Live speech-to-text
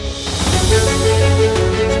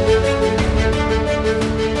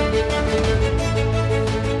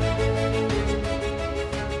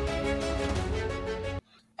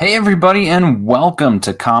Hey, everybody, and welcome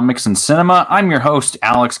to Comics and Cinema. I'm your host,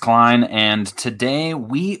 Alex Klein, and today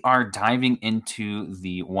we are diving into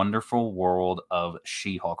the wonderful world of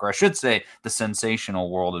She-Hulk, or I should say, the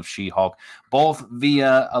sensational world of She-Hulk, both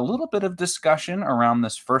via a little bit of discussion around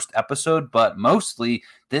this first episode, but mostly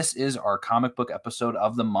this is our comic book episode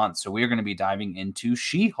of the month. So we are going to be diving into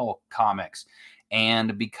She-Hulk comics.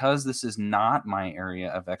 And because this is not my area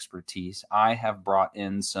of expertise, I have brought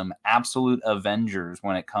in some absolute Avengers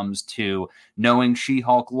when it comes to knowing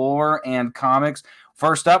She-Hulk lore and comics.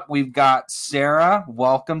 First up, we've got Sarah.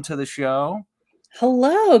 Welcome to the show.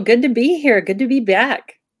 Hello. Good to be here. Good to be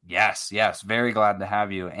back. Yes. Very glad to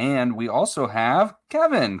have you. And we also have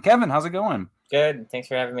Kevin. Kevin, how's it going? Good. Thanks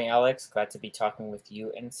for having me, Alex. Glad to be talking with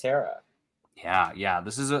you and Sarah. Yeah.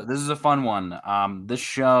 This is a fun one. This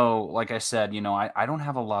show, like I said, I don't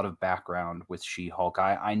have a lot of background with She-Hulk.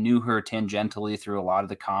 I knew her tangentially through a lot of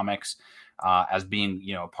the comics as being,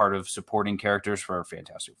 part of supporting characters for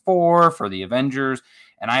Fantastic Four, for the Avengers.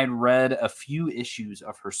 And I had read a few issues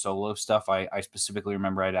of her solo stuff. I specifically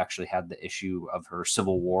remember I'd actually had the issue of her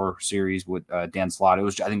Civil War series with Dan Slott. I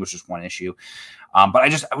think it was just one issue. But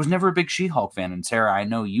I was never a big She-Hulk fan. And Sarah, I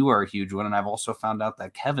know you are a huge one. And I've also found out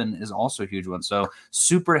that Kevin is also a huge one. So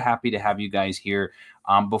super happy to have you guys here.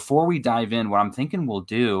 Before we dive in, what I'm thinking we'll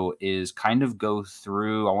do is kind of go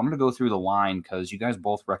through, I wanted to go through the line because you guys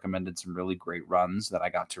both recommended some really great runs that I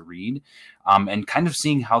got to read, and kind of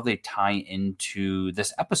seeing how they tie into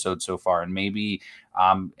this episode so far, and maybe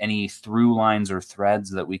any through lines or threads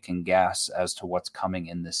that we can guess as to what's coming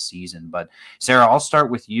in this season. But Sarah, I'll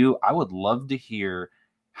start with you. I would love to hear,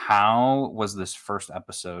 how was this first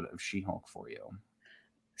episode of She-Hulk for you?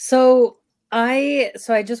 So I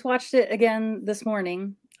just watched it again this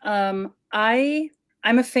morning. I'm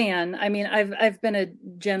a fan. I mean, I've been a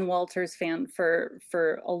Jen Walters fan for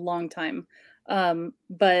a long time.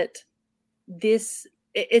 But it's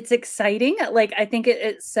exciting. Like, I think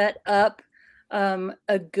it set up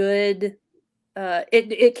a good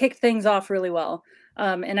it kicked things off really well.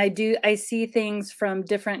 And I see things from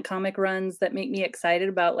different comic runs that make me excited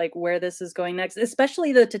about like where this is going next,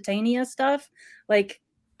 especially the Titania stuff. Like,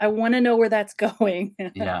 I want to know where that's going.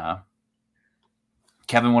 Yeah.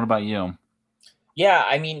 Kevin, what about you? Yeah,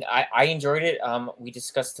 I mean, I enjoyed it. We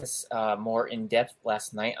discussed this more in depth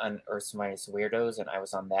last night on Earth's Mightiest Weirdos, and I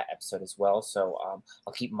was on that episode as well. So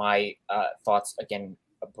I'll keep my thoughts again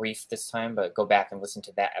brief this time, but go back and listen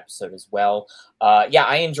to that episode as well. Yeah,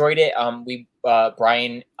 I enjoyed it.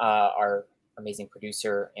 Brian, our amazing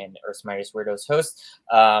producer and Earth's Mightiest Weirdos host,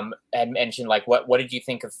 had mentioned like what did you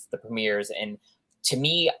think of the premieres? And to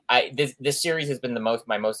me, this series has been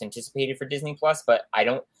my most anticipated for Disney Plus, but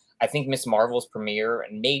I think Ms. Marvel's premiere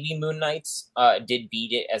and maybe Moon Knight's did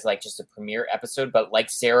beat it as like just a premiere episode. But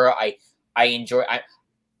like Sarah, I enjoy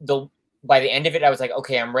by the end of it, I was like,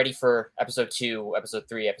 okay, I'm ready for episode 2, episode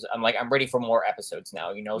 3. I'm ready for more episodes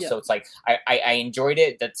now, Yeah. So it's like I enjoyed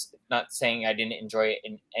it. That's not saying I didn't enjoy it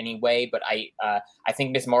in any way, but I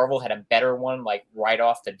think Ms. Marvel had a better one like right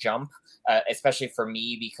off the jump, especially for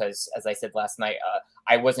me because as I said last night,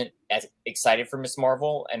 I wasn't as excited for Ms.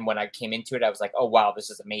 Marvel, and when I came into it, I was like, oh wow,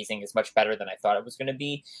 this is amazing. It's much better than I thought it was going to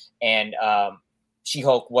be, and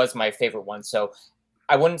She-Hulk was my favorite one. So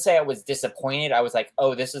I wouldn't say I was disappointed. I was like,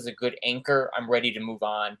 oh, this is a good anchor. I'm ready to move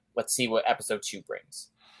on. Let's see what episode 2 brings.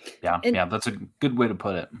 Yeah, that's a good way to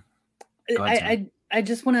put it. Go ahead, I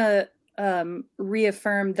just want to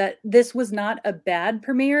reaffirm that this was not a bad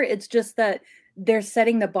premiere. It's just that they're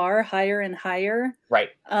setting the bar higher and higher. Right.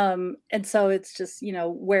 And so it's just,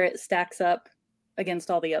 where it stacks up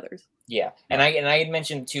against all the others. Yeah. And I had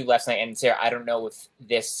mentioned too last night, and Sarah, I don't know if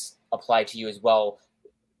this applied to you as well,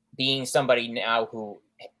 being somebody now who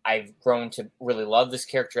I've grown to really love this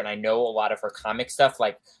character and I know a lot of her comic stuff,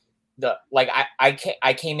 I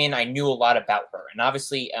came in, I knew a lot about her. And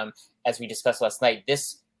obviously, as we discussed last night,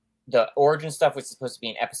 the origin stuff was supposed to be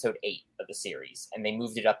in episode 8 of the series, and they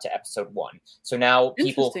moved it up to episode 1. So now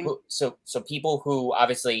people who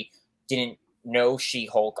obviously didn't know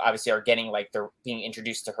She-Hulk obviously are getting like they're being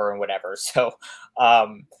introduced to her and whatever. So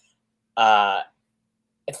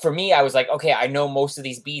for me, I was like, okay, I know most of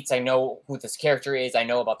these beats. I know who this character is. I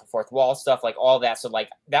know about the fourth wall stuff, like all that. So like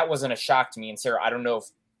that wasn't a shock to me. And Sarah, I don't know if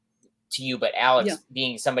to you, but Alex,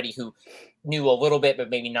 being somebody who knew a little bit, but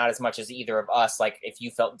maybe not as much as either of us. Like if you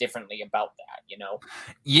felt differently about that, you know?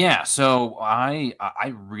 Yeah, so I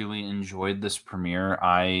really enjoyed this premiere.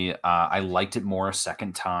 I liked it more a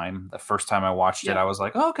second time. The first time I watched it, Yeah. I was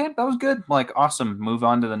like, oh, okay, that was good. Like, awesome. Move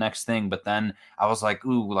on to the next thing. But then I was like,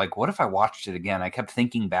 ooh, like, what if I watched it again? I kept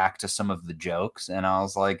thinking back to some of the jokes, and I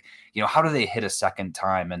was like, how do they hit a second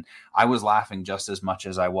time? And I was laughing just as much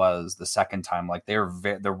as I was the second time. Like,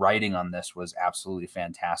 the writing on this was absolutely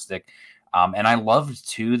fantastic. And I loved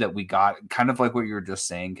too that we got kind of like what you were just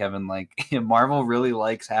saying, Kevin. Like Marvel really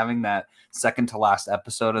likes having that second to last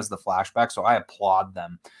episode as the flashback. So I applaud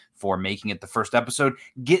them for making it the first episode,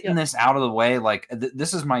 getting this out of the way. Like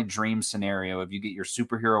this is my dream scenario. If you get your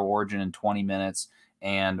superhero origin in 20 minutes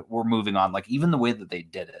and we're moving on, like even the way that they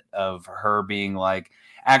did it of her being like,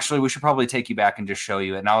 actually, we should probably take you back and just show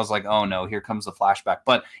you it. And I was like, oh no, here comes the flashback.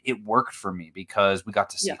 But it worked for me because we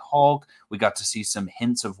got to see Hulk. We got to see some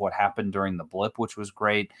hints of what happened during the blip, which was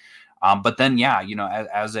great. But then,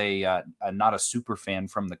 as a not a super fan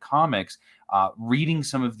from the comics, reading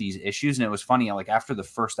some of these issues, and it was funny, like after the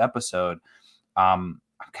first episode,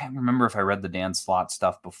 I can't remember if I read the Dan Slott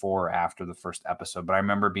stuff before or after the first episode, but I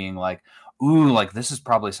remember being like, ooh, like this is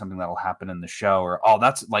probably something that'll happen in the show, or, oh,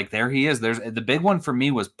 that's like, there he is. There's the big one for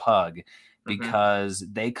me was Pug, because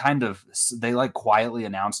they like quietly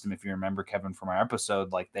announced him. If you remember, Kevin, from our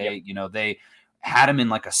episode, like they had him in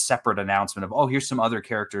like a separate announcement of, oh, here's some other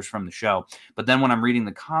characters from the show. But then when I'm reading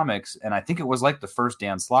the comics, and I think it was like the first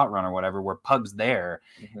Dan Slott run or whatever, where Pug's there,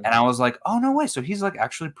 and I was like, oh, no way. So he's like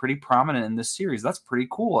actually pretty prominent in this series. That's pretty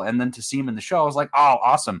cool. And then to see him in the show, I was like, oh,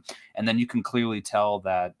 awesome. And then you can clearly tell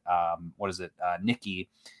that, Nikki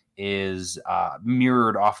is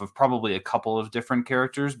mirrored off of probably a couple of different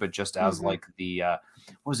characters, but just as like the, what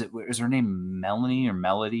was it? Is her name Melanie or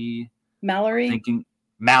Melody? Mallory?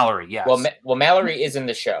 Mallory, yes. Well, Mallory is in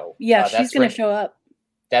the show. Yeah, she's going to show up.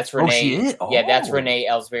 That's Renee. Oh, she is? Oh. Yeah, that's Renee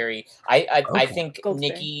Ellsbury. I think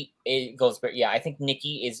Nikki Goldsberry. Yeah, I think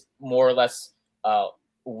Nikki is more or less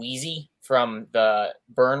Wheezy from the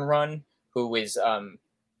Byrne run, who is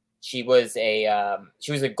she was a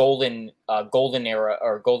golden era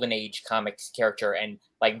or golden age comics character, and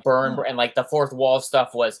like Byrne and like the fourth wall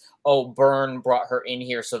stuff was, oh, Byrne brought her in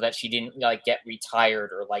here so that she didn't like get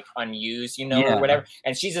retired or like unused, or whatever.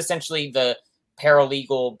 And she's essentially the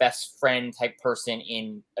paralegal best friend type person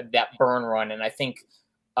in that Byrne run. And I think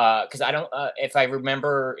because I don't if I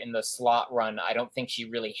remember in the Slott run, I don't think she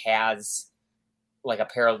really has like a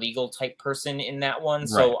paralegal type person in that one. Right.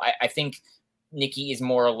 So I think Nikki is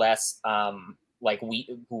more or less like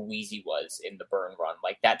who Wheezy was in the Byrne run,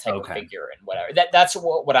 like that type of figure and whatever. That's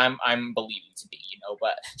what I'm believing to be,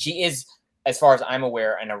 But she is, as far as I'm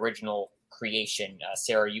aware, an original creation.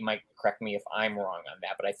 Sarah, you might correct me if I'm wrong on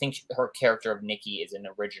that, but I think her character of Nikki is an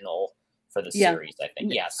original for the series. I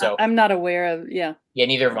think, So I'm not aware of,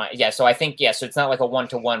 neither am I. Yeah, so I think, so it's not like a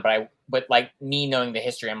 1-to-1, but like me knowing the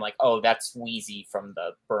history, I'm like, oh, that's Wheezy from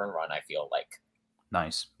the Byrne run. I feel like.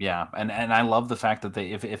 Nice. Yeah. And I love the fact that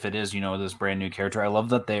they, if it is, this brand new character, I love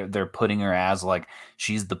that they're putting her as like,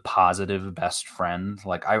 she's the positive best friend.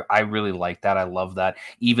 Like, I really like that. I love that.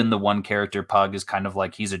 Even the one character, Pug, is kind of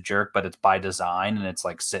like, he's a jerk, but it's by design and it's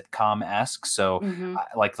like sitcom-esque. So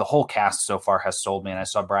like the whole cast so far has sold me. And I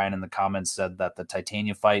saw Brian in the comments said that the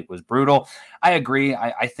Titania fight was brutal. I agree.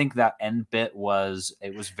 I think that end bit was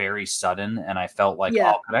very sudden. And I felt like,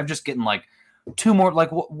 oh, could I have just getting like, two more,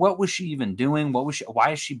 like what was she even doing?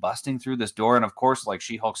 Why is she busting through this door? And of course, like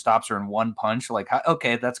She-Hulk stops her in one punch. Like,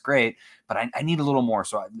 okay, that's great, but I need a little more.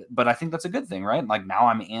 But I think that's a good thing, right? Like now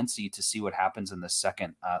I'm antsy to see what happens in the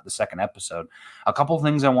second episode. A couple of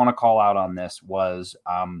things I want to call out on this was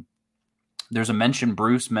there's a mention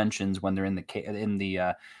Bruce mentions when they're in the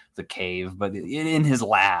cave, but in his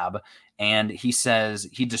lab, and he says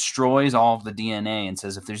he destroys all of the DNA and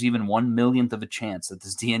says if there's even 1/1,000,000th of a chance that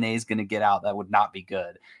this DNA is going to get out, that would not be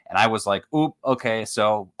good. And I was like, oop, okay,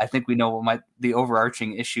 so I think we know what the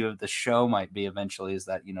overarching issue of the show might be eventually is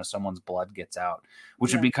that someone's blood gets out,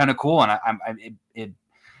 which would be kind of cool. And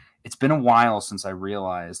it's been a while since I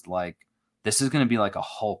realized like this is going to be like a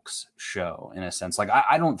Hulk's show in a sense. Like,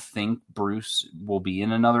 I don't think Bruce will be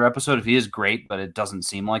in another episode. If he is, great, but it doesn't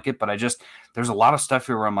seem like it. But there's a lot of stuff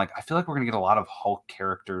here where I'm like, I feel like we're going to get a lot of Hulk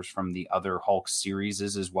characters from the other Hulk series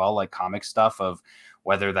as well, like comic stuff of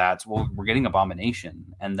whether that's, we're getting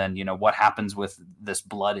Abomination. And then, what happens with this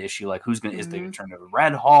blood issue? Like, who's going to, is they going to turn to the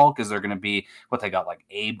Red Hulk? Is there going to be what they got, like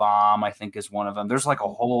A-Bomb, I think is one of them. There's like a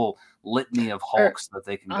whole litany of Hulks that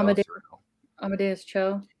they can go through. Amadeus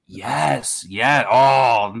Cho. Yes. Yeah.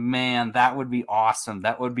 Oh man, that would be awesome.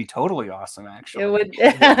 That would be totally awesome, actually. It would.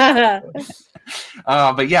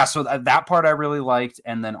 But yeah, so that part I really liked,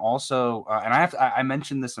 and then also, and I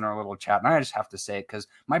mentioned this in our little chat, and I just have to say it because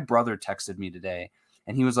my brother texted me today,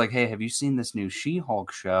 and he was like, "Hey, have you seen this new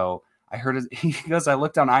She-Hulk show? I heard it." He goes, "I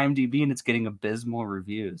looked on IMDb and it's getting abysmal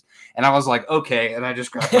reviews," and I was like, "Okay," and I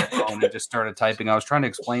just grabbed my phone and just started typing. I was trying to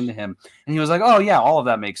explain to him, and he was like, "Oh yeah, all of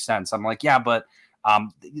that makes sense." I'm like, "Yeah, but."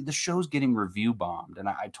 The show's getting review bombed, and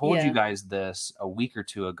I told you guys this a week or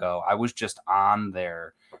two ago. I was just on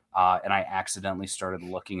there, and I accidentally started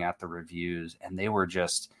looking at the reviews, and they were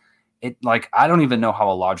just like I don't even know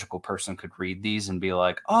how a logical person could read these and be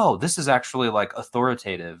like, "Oh, this is actually like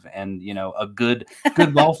authoritative and a good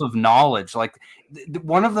wealth of knowledge." Like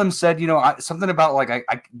one of them said, something about like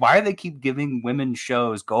why do they keep giving women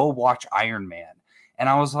shows? Go watch Iron Man, and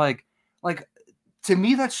I was like. To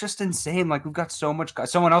me, that's just insane. Like, we've got so much.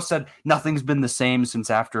 Someone else said nothing's been the same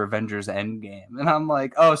since after Avengers Endgame. And I'm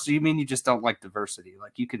like, oh, so you mean you just don't like diversity?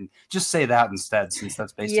 Like, you can just say that instead, since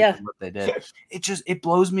that's basically what they did. It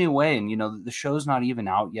blows me away. And, the show's not even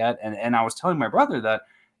out yet. And I was telling my brother that,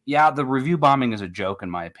 yeah, the review bombing is a joke, in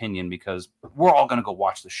my opinion, because we're all going to go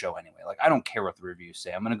watch the show anyway. Like, I don't care what the reviews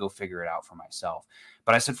say. I'm going to go figure it out for myself.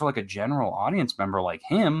 But I said for like a general audience member like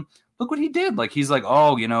him, look what he did. Like, he's like,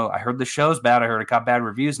 oh, I heard the show's bad. I heard it got bad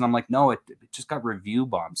reviews. And I'm like, no, it just got review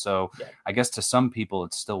bombed. So I guess to some people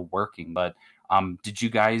it's still working. But did you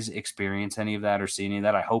guys experience any of that or see any of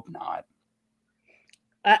that? I hope not.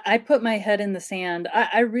 I put my head in the sand.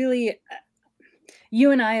 I really, you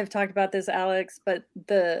and I have talked about this, Alex, but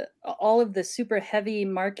all of the super heavy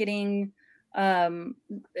marketing and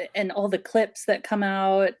all the clips that come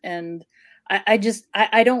out, and I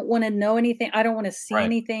don't want to know anything. I don't want to see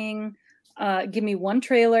anything. Give me one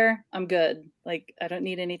trailer. I'm good. Like, I don't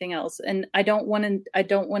need anything else. And I don't want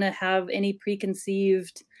to have any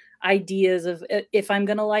preconceived ideas of if I'm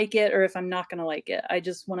going to like it or if I'm not going to like it. I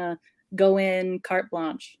just want to go in carte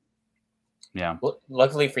blanche. Yeah. Well,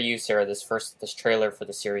 luckily for you, Sarah, this trailer for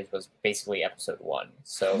the series was basically episode 1.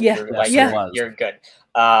 So you're good. But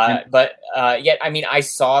yet, I mean, I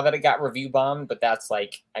saw that it got review bombed, but that's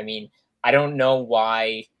like, I mean, I don't know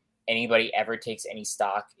why anybody ever takes any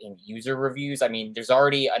stock in user reviews. I mean, there's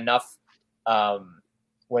already enough,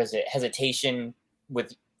 hesitation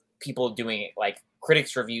with people doing like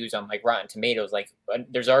critics reviews on like Rotten Tomatoes. Like,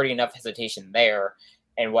 there's already enough hesitation there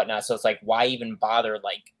and whatnot. So it's like, why even bother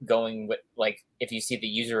like going with like, if you see the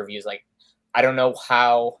user reviews, like, I don't know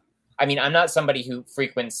how. I mean, I'm not somebody who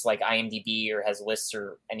frequents like IMDb or has lists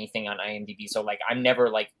or anything on IMDb. So like, I'm never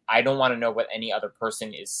like, I don't want to know what any other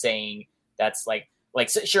person is saying. That's like,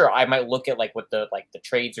 sure, I might look at like what the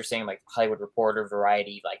trades are saying, like Hollywood Reporter,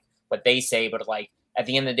 Variety, like what they say. But like at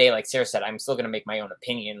the end of the day, like Sarah said, I'm still going to make my own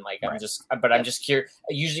opinion. Like I'm just curious.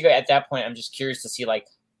 Usually at that point, I'm just curious to see like,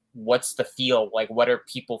 what's the feel? Like, what are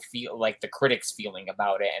people feel like the critics feeling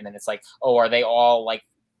about it? And then it's like, oh, are they all like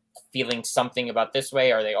feeling something about this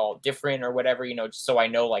way? Are they all different or whatever, just so I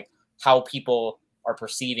know like how people are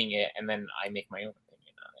perceiving it, and then I make my own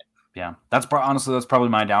opinion on it. Yeah, that's probably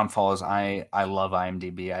my downfall is I love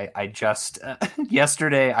IMDb. I just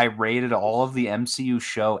yesterday I rated all of the MCU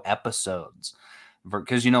show episodes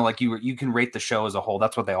because like you can rate the show as a whole.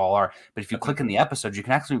 That's what they all are. But if you click in the episodes, you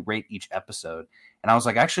can actually rate each episode. And I was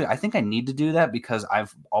like, actually, I think I need to do that because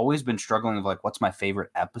I've always been struggling with like, what's my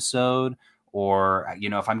favorite episode? Or,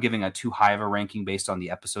 if I'm giving a too high of a ranking based on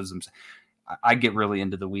the episodes, I get really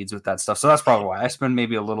into the weeds with that stuff. So that's probably why I spend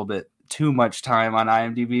maybe a little bit too much time on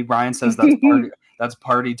IMDb. Brian says that's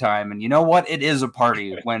party time. And you know what? It is a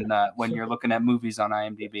party when you're looking at movies on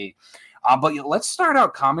IMDb. But let's start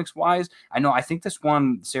out comics wise. I think this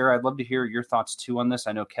one, Sarah, I'd love to hear your thoughts too on this.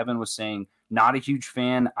 I know Kevin was saying not a huge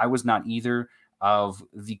fan. I was not either. Of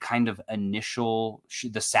the kind of initial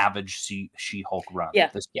the Savage She-Hulk run,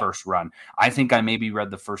 first run. I think I maybe read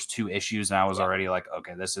the first 2 issues and I was already like,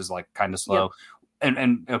 okay, this is like kind of slow.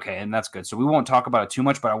 And okay, and that's good. So we won't talk about it too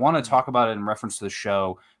much, but I want to talk about it in reference to the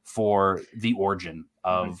show for the origin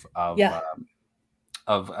of man,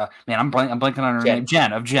 I'm blanking on her name.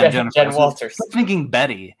 Jen Walters. I'm thinking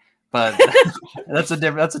Betty, but that's a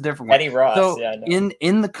different one. Betty Ross. So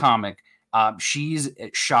in the comic, she's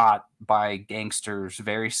shot by gangsters,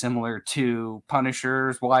 very similar to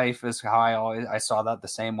Punisher's wife, is how I saw that the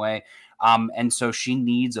same way. And so she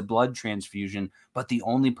needs a blood transfusion, but the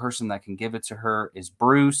only person that can give it to her is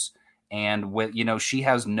Bruce. And she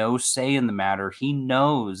has no say in the matter. He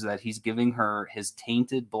knows that he's giving her his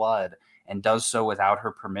tainted blood and does so without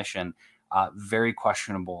her permission. Very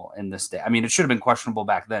questionable in this day. I mean, it should have been questionable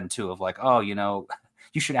back then too, of like, oh,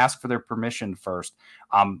 you should ask for their permission first.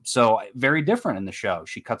 So very different in the show.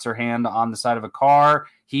 She cuts her hand on the side of a car.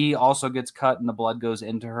 He also gets cut and the blood goes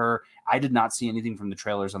into her. I did not see anything from the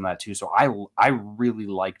trailers on that too. So I really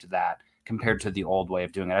liked that compared to the old way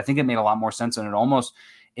of doing it. I think it made a lot more sense, and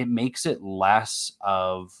it makes it less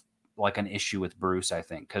of like an issue with Bruce, I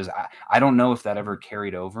think, because I don't know if that ever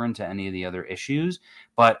carried over into any of the other issues,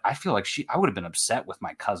 but I feel like I would have been upset with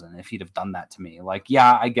my cousin if he'd have done that to me. Like,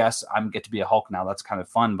 yeah, I guess I'm get to be a Hulk now. That's kind of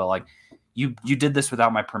fun, but like you did this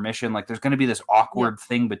without my permission. Like there's going to be this awkward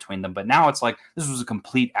thing between them, but now it's like this was a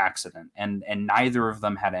complete accident, and neither of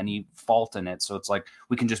them had any fault in it. So it's like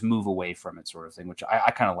we can just move away from it, sort of thing, which I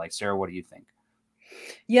kind of like. Sarah, what do you think?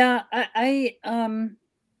 Yeah, I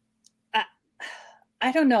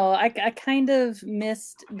don't know. I kind of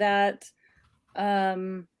missed that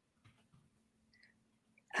element.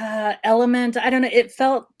 I don't know. It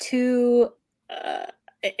felt too.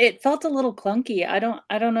 It felt a little clunky. I don't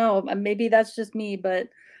know. Maybe that's just me, but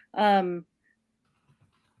I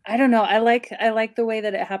don't know. I like the way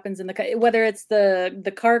that it happens in whether it's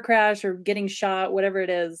the car crash or getting shot, whatever it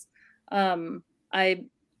is. I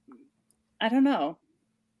don't know.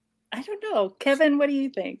 I don't know. Kevin, what do you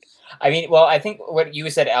think? I mean, well, I think what you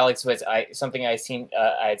said, Alex, was something I seen.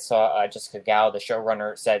 I saw Jessica Gao, the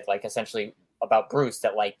showrunner, said like essentially about Bruce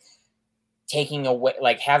that like taking away,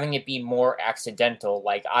 like having it be more accidental.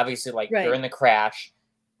 Like obviously, like during the crash,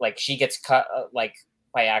 like she gets cut like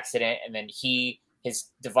by accident, and then his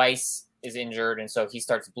device is injured, and so he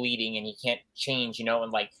starts bleeding, and he can't change,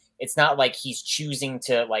 and like. It's not like he's choosing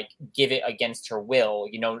to like give it against her will,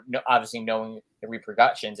 obviously knowing the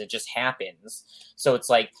repercussions, it just happens. So it's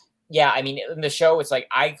like, yeah, I mean, in the show, it's like,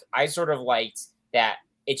 I sort of liked that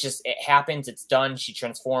it happens. It's done. She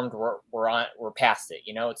transformed. We're past it.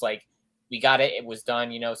 It's like, we got it. It was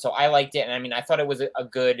done, so I liked it. And I mean, I thought it was a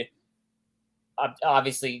good,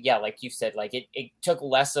 obviously, yeah, like you said, like it took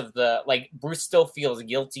less of the, like Bruce still feels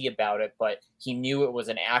guilty about it, but he knew it was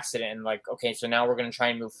an accident, and like, okay, so now we're going to try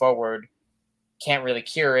and move forward. Can't really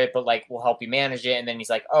cure it, but like, we'll help you manage it. And then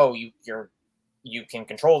he's like, oh, you can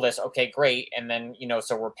control this. Okay, great. And then,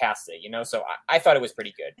 so we're past it, so I thought it was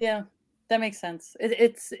pretty good. Yeah, that makes sense.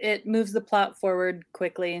 It moves the plot forward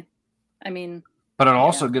quickly. I mean, but it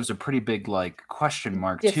also gives a pretty big like question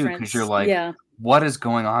mark too, because you're like, what is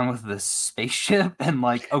going on with this spaceship? And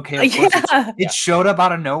like, okay, of course it showed up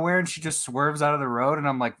out of nowhere and she just swerves out of the road. And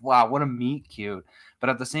I'm like, wow, what a meet cute. But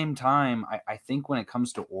at the same time, I think when it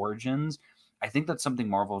comes to origins, I think that's something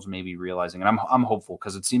Marvel's maybe realizing. And I'm hopeful,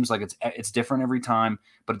 because it seems like it's different every time,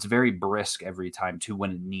 but it's very brisk every time too,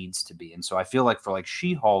 when it needs to be. And so I feel like for like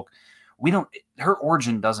She-Hulk, her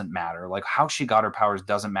origin doesn't matter. Like how she got her powers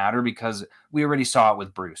doesn't matter, because we already saw it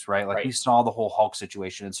with Bruce, right? Like we saw the whole Hulk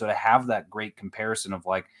situation. And so to have that great comparison of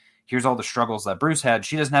like, here's all the struggles that Bruce had,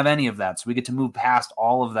 she doesn't have any of that. So we get to move past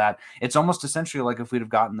all of that. It's almost essentially like if we'd have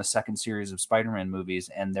gotten the second series of Spider-Man movies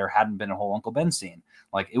and there hadn't been a whole Uncle Ben scene.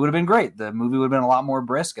 Like it would have been great. The movie would have been a lot more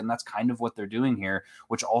brisk, and that's kind of what they're doing here,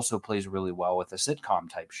 which also plays really well with a sitcom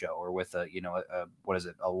type show, or with a what is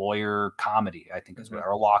it, a lawyer comedy, I think is what,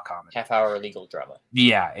 or a law comedy, half-hour legal drama.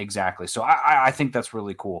 Yeah, exactly. So I think that's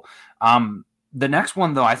really cool. The next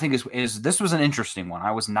one, though, I think is this was an interesting one.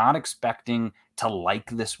 I was not expecting to like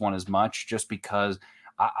this one as much, just because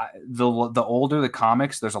the older the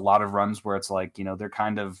comics, there's a lot of runs where it's like, they're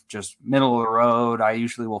kind of just middle of the road. I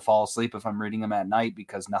usually will fall asleep if I'm reading them at night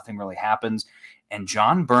because nothing really happens. And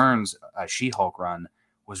John Byrne's She-Hulk run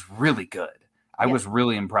was really good. I was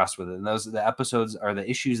really impressed with it. And the episodes are the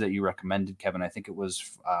issues that you recommended, Kevin. I think it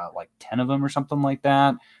was like 10 of them or something like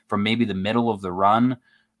that from maybe the middle of the run.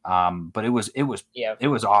 But it was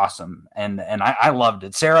awesome. And I loved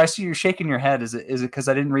it. Sarah, I see you're shaking your head. Is it because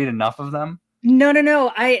I didn't read enough of them?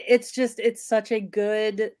 No. It's such a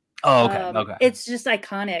good. Oh, okay. It's just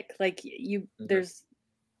iconic. Like there's.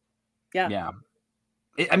 Yeah. Yeah.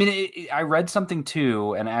 I read something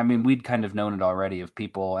too, and I mean, we'd kind of known it already of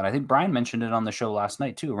people, and I think Brian mentioned it on the show last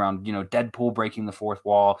night too, around, Deadpool breaking the fourth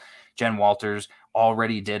wall. Jen Walters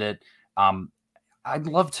already did it. I'd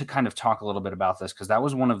love to kind of talk a little bit about this, because that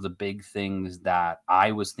was one of the big things that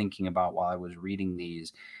I was thinking about while I was reading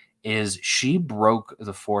these, is she broke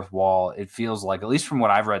the fourth wall. It feels like, at least from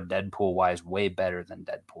what I've read Deadpool wise, way better than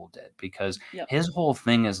Deadpool did, because his whole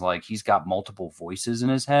thing is like, he's got multiple voices in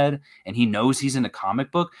his head and he knows he's in a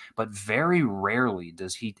comic book, but very rarely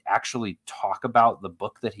does he actually talk about the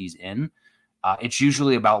book that he's in. It's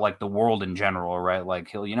usually about like the world in general, right? Like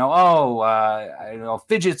he'll,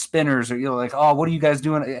 fidget spinners, or like, oh, what are you guys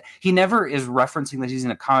doing? He never is referencing that he's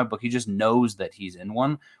in a comic book. He just knows that he's in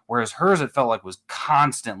one. Whereas hers, it felt like, was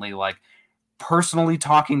constantly like personally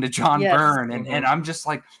talking to John Yes. Byrne. And I'm just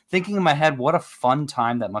like thinking in my head, what a fun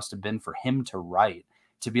time that must have been for him to write,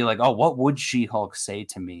 to be like, oh, what would She-Hulk say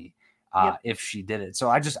to me if she did it? So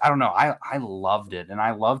I don't know. I loved it. And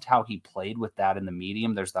I loved how he played with that in the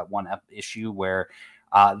medium. There's that one issue where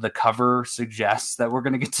the cover suggests that we're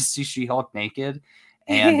going to get to see She-Hulk naked.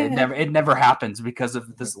 And it never happens because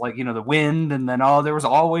of this, like, you know, the wind, and then there was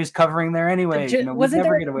always covering there anyway. Wasn't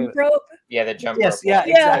there a rope? Yeah, the jump rope. Yeah,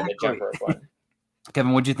 exactly. The jump rope one.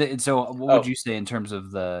 Kevin, what'd you think? So, what would you say in terms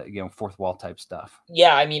of the fourth wall type stuff?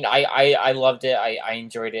 Yeah, I mean, I loved it. I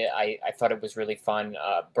enjoyed it. I thought it was really fun.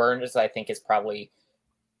 Byrne's, I think, is probably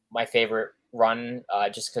my favorite run,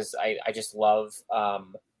 just because I just love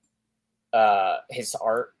his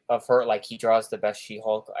art of her. Like, he draws the best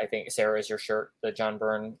She-Hulk. I think, Sarah, is your shirt the John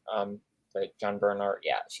Byrne art?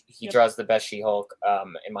 Yeah, he draws the best She-Hulk,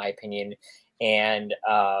 in my opinion. And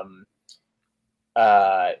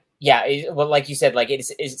well, like you said, like it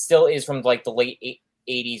still is from like the late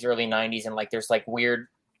 80s, early 90s, and like there's like weird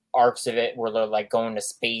arcs of it where they're like going to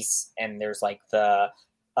space, and there's like the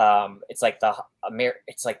it's like the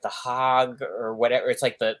hog or whatever. It's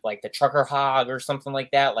like the trucker hog or something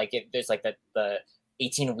like that. Like there's like the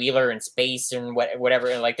 18-wheeler in space and whatever.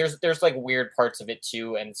 And like there's like weird parts of it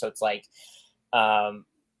too. And so it's like,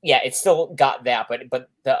 it's still got that,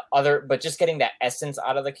 but just getting that essence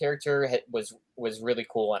out of the character was really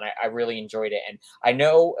cool. And I really enjoyed it. And I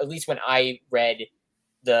know, at least when I read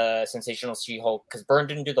the Sensational She-Hulk, because Byrne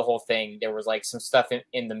didn't do the whole thing, there was like some stuff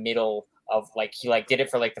in the middle of like, he like did it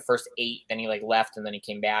for like the first 8, then he like left, and then he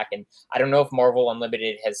came back. And I don't know if Marvel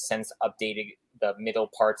Unlimited has since updated the middle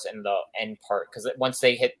parts and the end part, because once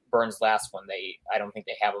they hit Byrne's last one, I don't think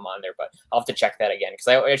they have them on there, but I'll have to check that again, because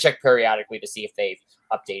I check periodically to see if they've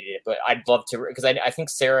updated it. But I'd love to, because I think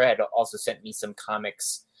Sarah had also sent me some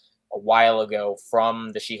comics a while ago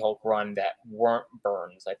from the She-Hulk run that weren't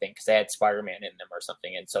Byrne's, I think, because they had Spider-Man in them or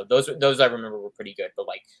something. And so those I remember were pretty good, but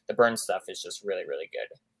like the Byrne stuff is just really, really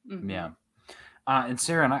good. Mm-hmm. Yeah. And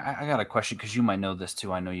Sarah, and I got a question, because you might know this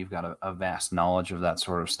too. I know you've got a vast knowledge of that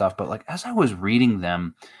sort of stuff, but like, as I was reading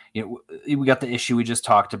them, we got the issue we just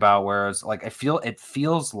talked about, whereas like, it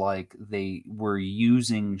feels like they were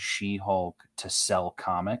using She-Hulk to sell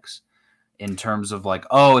comics, in terms of like,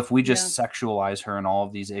 oh, if we just sexualize her in all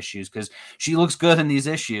of these issues, because she looks good in these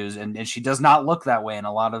issues, and she does not look that way in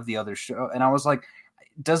a lot of the other shows. And I was like,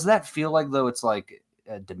 does that feel like, though, it's like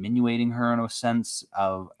diminuting her in a sense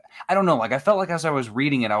of, I don't know, like I felt like as I was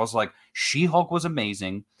reading it, I was like, She-Hulk was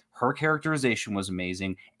amazing. Her characterization was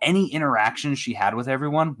amazing. Any interaction she had with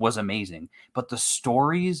everyone was amazing. But the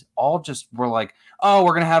stories all just were like, oh,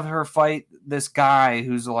 we're going to have her fight this guy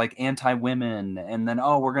who's like anti-women. And then,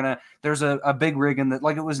 oh, there's a big rig. And that,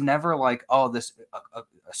 like, it was never like, oh, this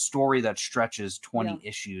a story that stretches 20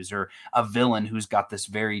 issues, or a villain who's got this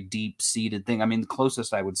very deep-seated thing. I mean, the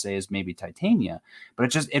closest I would say is maybe Titania.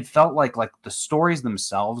 But it felt like the stories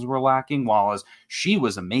themselves were lacking, while as she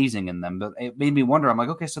was amazing in them. But it made me wonder, I'm like,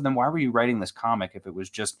 okay, so then why were you writing this comic if it was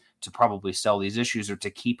just to probably sell these issues, or to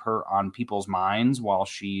keep her on people's minds while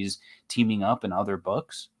she's teaming up in other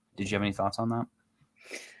books? Did you have any thoughts on that?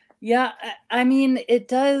 Yeah, I mean, it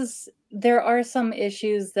does. There are some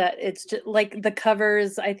issues that it's just like the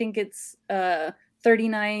covers. I think it's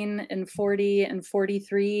 39 and 40 and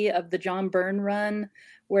 43 of the John Byrne run,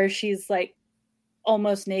 where she's like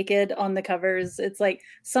almost naked on the covers. It's like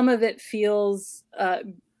some of it feels I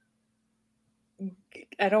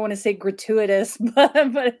don't want to say gratuitous, but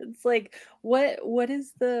it's like, what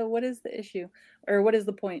is the issue, or what is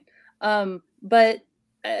the point? But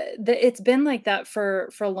it's been like that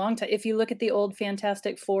for a long time. If you look at the old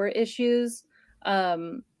Fantastic Four issues,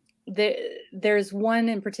 there's one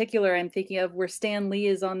in particular I'm thinking of where Stan Lee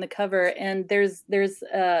is on the cover, and there's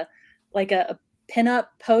like a pinup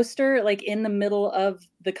poster like in the middle of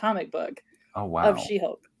the comic book. Oh, wow. Of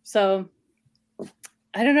She-Hulk. So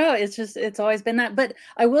I don't know. It's always been that. But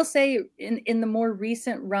I will say in the more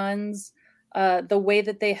recent runs, the way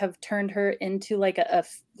that they have turned her into like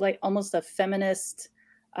like almost a feminist,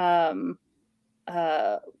 like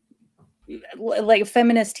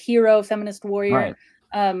feminist hero, feminist warrior,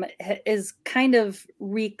 right, is kind of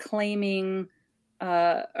reclaiming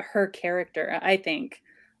her character, I think.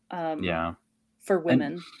 For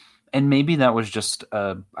women. And maybe that was just,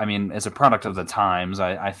 I mean, as a product of the times,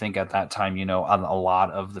 I think at that time, a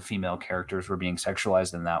lot of the female characters were being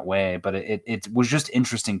sexualized in that way. But it was just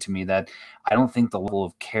interesting to me that I don't think the level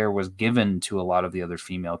of care was given to a lot of the other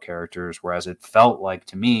female characters, whereas it felt like,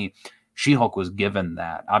 to me, She-Hulk was given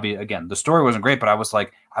that. Again, the story wasn't great, but I was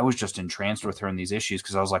like, I was just entranced with her in these issues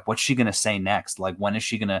because I was like, what's she gonna say next? Like, when is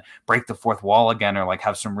she gonna break the fourth wall again, or like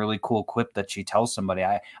have some really cool quip that she tells somebody?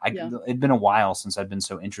 It'd been a while since I've been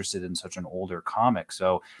so interested in such an older comic,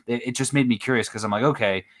 so it just made me curious because I'm like,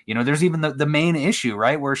 okay, there's even the main issue,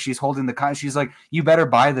 right, where she's holding she's like, you better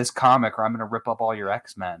buy this comic or I'm gonna rip up all your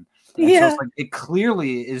X-Men. And so it's like, it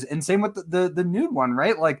clearly is, and same with the nude one,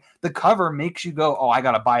 right? Like the cover makes you go, oh, I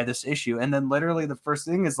gotta buy this issue, and then literally the first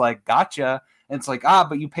thing is like, gotcha, and it's like,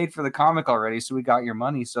 but you paid for the comic already, so we got your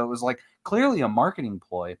money. So it was like clearly a marketing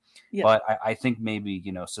ploy. But I think maybe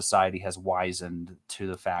society has wizened to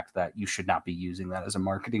the fact that you should not be using that as a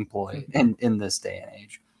marketing ploy in this day and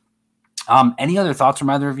age. Any other thoughts from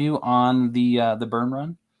either of you on the Byrne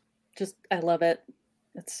run? Just, I love it.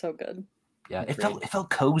 It's so good. Yeah, it felt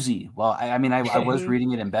cozy. Well, I mean, I was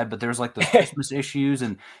reading it in bed, but there's like those Christmas issues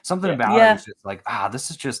and something about it was just like, this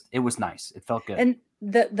is just, it was nice. It felt good. And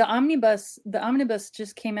the omnibus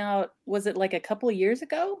just came out. Was it like a couple of years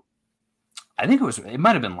ago? I think it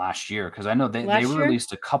might have been last year, because I know they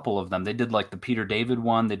released a couple of them. They did like the Peter David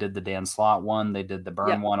one, they did the Dan Slott one, they did the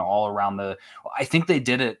Byrne one, all around I think they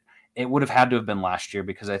did it. It would have had to have been last year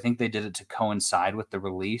because I think they did it to coincide with the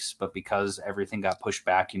release, but because everything got pushed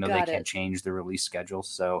back, they can't change the release schedule.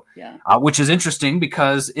 So, which is interesting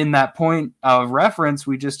because in that point of reference,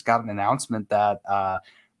 we just got an announcement that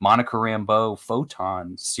Monica Rambeau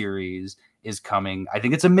Photon series is coming. I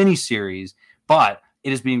think it's a mini series, but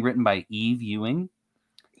it is being written by Eve Ewing.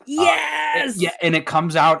 Yes. And it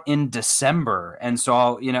comes out in December. And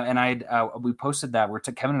so, and we posted that.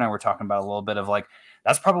 Kevin and I were talking about a little bit of like,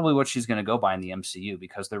 that's probably what she's going to go by in the MCU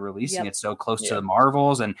because they're releasing it so close to the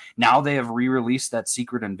Marvels. And now they have re-released that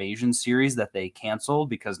Secret Invasion series that they canceled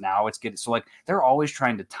because now it's getting, so like they're always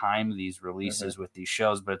trying to time these releases with these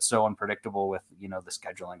shows, but it's so unpredictable with, the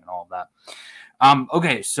scheduling and all of that.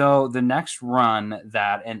 Okay. So the next run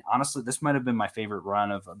and honestly, this might've been my favorite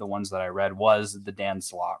run of the ones that I read was the Dan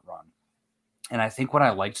Slott run. And I think what I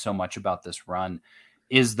liked so much about this run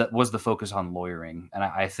was the focus on lawyering. And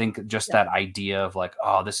I think just that idea of like,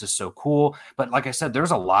 oh, this is so cool. But like I said,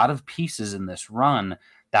 there's a lot of pieces in this run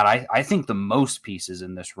that I think the most pieces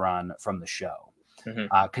in this run from the show.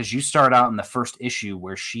 Because you start out in the first issue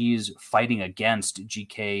where she's fighting against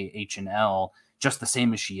GKH&L just the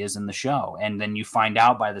same as she is in the show. And then you find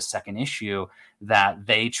out by the second issue that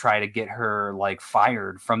they try to get her like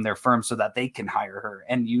fired from their firm so that they can hire her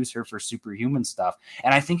and use her for superhuman stuff.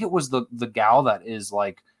 And I think it was the gal that is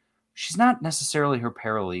like, she's not necessarily her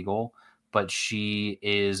paralegal, but she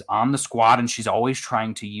is on the squad and she's always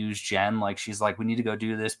trying to use Jen. Like she's like, we need to go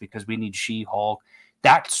do this because we need She-Hulk.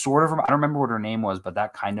 That sort of, I don't remember what her name was, but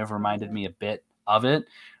that kind of reminded me a bit of it.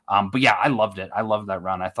 But yeah, I loved it. I loved that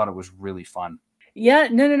run. I thought it was really fun. Yeah,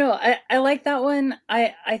 no. I like that one.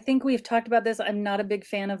 I think we've talked about this. I'm not a big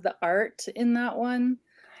fan of the art in that one.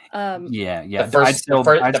 Yeah. The first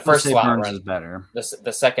slot run is better.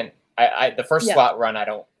 The second, the first slot run I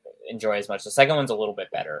don't enjoy as much. The second one's a little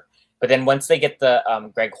bit better. But then once they get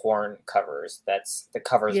the Greg Horn covers, that's the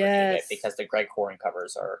covers are needed because the Greg Horn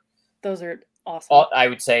covers those are awesome. I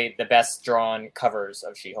would say the best drawn covers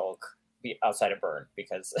of She-Hulk outside of Byrne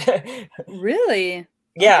because really.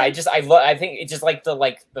 Yeah, I think it's just like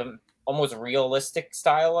the almost realistic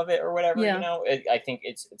style of it or whatever. I think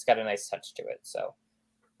it's got a nice touch to it. So,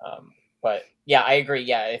 but yeah, I agree.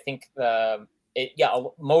 Yeah, I think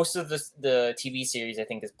most of the TV series I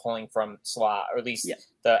think is pulling from Slott, or at least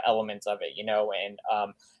the elements of it. And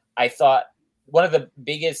I thought one of the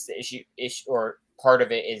biggest issue or part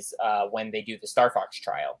of it is when they do the Star Fox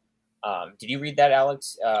trial. Did you read that,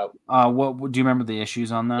 Alex? What do you remember the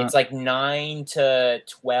issues on that? It's like 9 to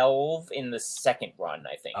 12 in the second run,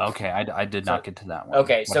 I think. Okay, I did not get to that one.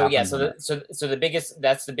 Okay, so the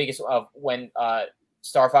biggest of when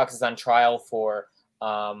Star Fox is on trial for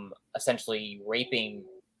essentially raping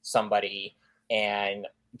somebody, and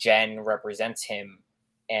Jen represents him,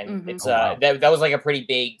 and it's that was like a pretty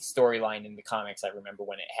big storyline in the comics. I remember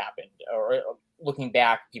when it happened, or looking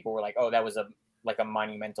back, people were like, "Oh, that was a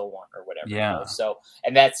monumental one or whatever." Yeah. So,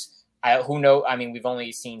 and that's who know. I mean, we've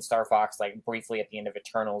only seen Star Fox like briefly at the end of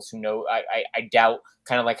Eternals. Who know? I doubt,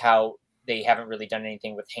 kind of like how they haven't really done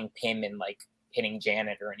anything with Hank Pym and like hitting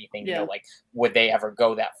Janet or anything. Yeah. Like would they ever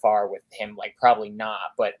go that far with him? Like probably not.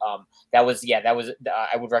 But that was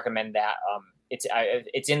I would recommend that.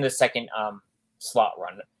 It's in the second slot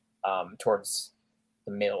run towards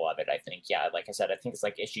the middle of it, I think. Yeah, like I said, I think it's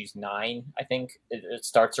like issues 9. I think it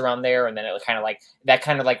starts around there, and then it kind of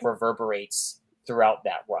like reverberates throughout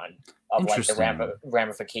that run of like the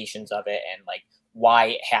ramifications of it, and like why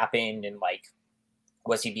it happened, and like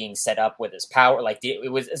was he being set up with his power? Like,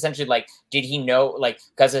 it was essentially like, did he know, like,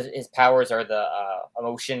 because his powers are the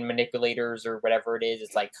emotion manipulators or whatever it is?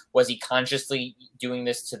 It's like, was he consciously doing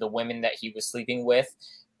this to the women that he was sleeping with,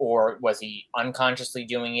 or was he unconsciously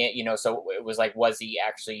doing it? So it was like, was he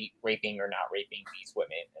actually raping or not raping these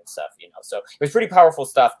women and stuff? So it was pretty powerful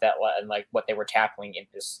stuff and like what they were tackling in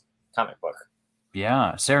this comic book.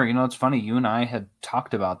 Yeah, Sarah, it's funny. You and I had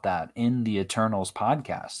talked about that in the Eternals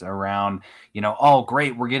podcast around, oh,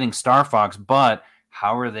 great, we're getting Star Fox, but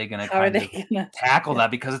how are they going to tackle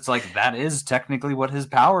that? Because it's like, that is technically what his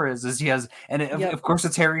power is he has, and of course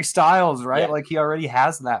it's Harry Styles, right? Yeah. Like he already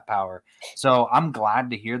has that power. So I'm glad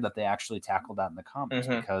to hear that they actually tackled that in the comics,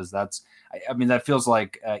 because that feels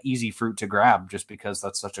like easy fruit to grab, just because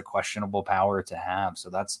that's such a questionable power to have. So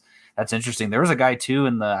that's interesting. There was a guy too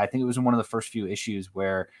I think it was in one of the first few issues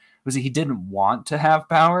where he didn't want to have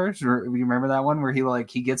powers. Or you remember that one where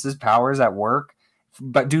he gets his powers at work,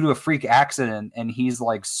 but due to a freak accident, and he's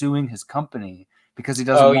like suing his company because he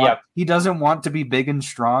doesn't want to be big and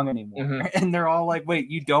strong anymore. And they're all like, wait,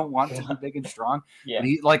 you don't want to be big and strong? Yeah.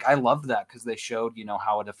 But I loved that because they showed,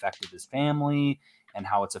 how it affected his family and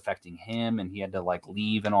how it's affecting him, and he had to like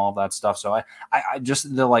leave and all of that stuff. So I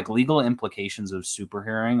just, the like legal implications of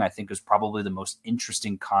superheroing, I think, is probably the most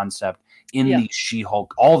interesting concept in the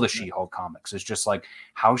She-Hulk, all the She-Hulk comics. It's just like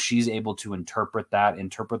how she's able to interpret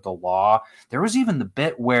the law. There was even the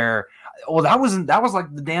bit where, that was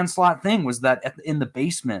like the Dan Slott thing, was that in the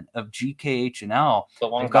basement of GKH&L,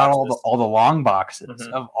 they've got all the long boxes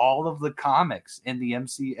of all of the comics in the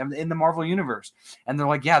in the Marvel universe. And they're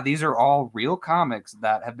like, yeah, these are all real comics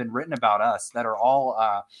that have been written about us, that are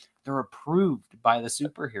all they're approved by the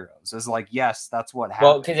superheroes. It's like, yes, that's what happened.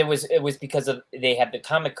 Well, because it was because they had the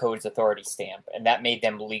Comic Codes Authority stamp, and that made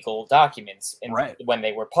them legal documents when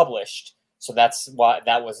they were published. So that's why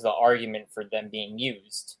that was the argument for them being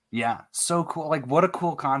used. Yeah, so cool. Like, what a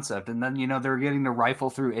cool concept. And then, they're getting to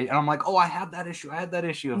rifle through it. And I'm like, oh, I had that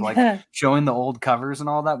issue of like showing the old covers and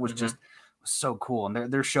all that was just so cool.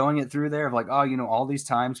 And they're showing it through there of like, oh, all these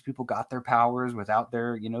times people got their powers without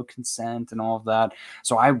their, consent and all of that.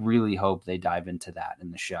 So I really hope they dive into that in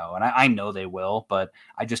the show. And I know they will, but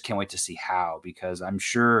I just can't wait to see how, because I'm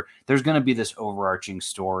sure there's going to be this overarching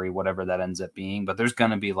story, whatever that ends up being, but there's going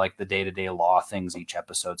to be like the day-to-day law things each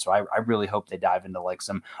episode. So I really hope they dive into like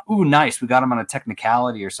some, ooh, nice, we got him on a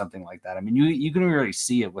technicality or something like that. I mean, you can really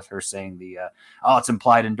see it with her saying the, it's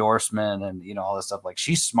implied endorsement and, all this stuff. Like,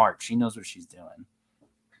 she's smart. She knows what she's doing.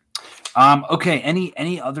 Okay.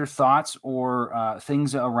 Any other thoughts or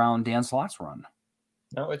things around Dan Slott's run?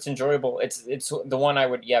 No, it's enjoyable. It's the one I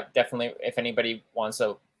would, definitely. If anybody wants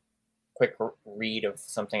a quick read of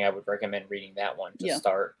something, I would recommend reading that one to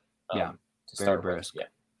start. To start brisk. With.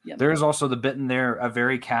 Yeah. There's also the bit in there, a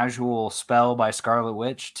very casual spell by Scarlet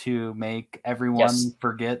Witch to make everyone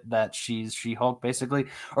forget that she's She-Hulk, basically,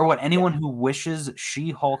 or what anyone who wishes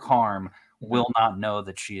She-Hulk harm will not know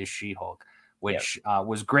that she is She-Hulk, which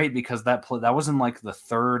was great, because that was in like the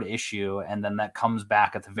third issue, and then that comes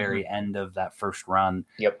back at the very end of that first run,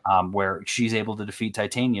 where she's able to defeat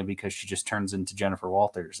Titania because she just turns into Jennifer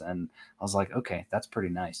Walters, and I was like, okay, that's pretty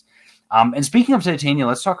nice. And speaking of Titania,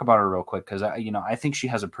 let's talk about her real quick, because I think she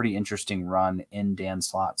has a pretty interesting run in Dan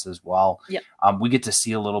Slott's as well. Yep. We get to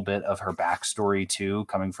see a little bit of her backstory too,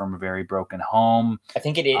 coming from a very broken home. I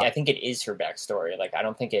think it is her backstory. Like, I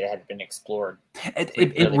don't think it had been explored.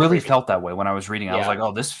 It really felt that way when I was reading. I was like,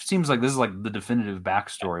 oh, this seems like this is like the definitive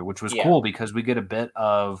backstory, which was cool, because we get a bit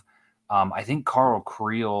of. I think Carl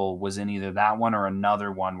Creel was in either that one or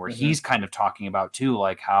another one where he's kind of talking about too,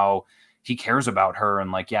 like how he cares about her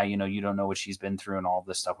and like, you don't know what she's been through and all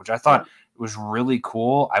this stuff, which I thought was really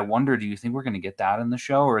cool. I wonder, do you think we're going to get that in the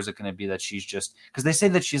show, or is it going to be that she's just, because they say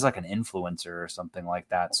that she's like an influencer or something like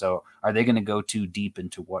that. So are they going to go too deep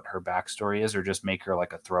into what her backstory is, or just make her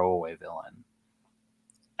like a throwaway villain?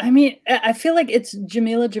 I mean, I feel like it's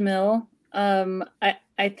Jamila Jamil.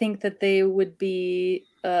 I think that they would be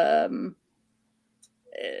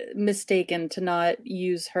mistaken to not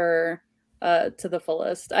use her to the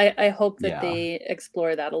fullest. I hope that they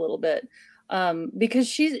explore that a little bit, because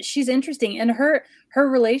she's interesting, and her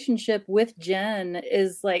relationship with Jen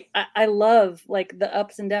is like, I love like the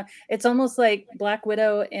ups and downs. It's almost like Black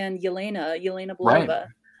Widow and Yelena Belova.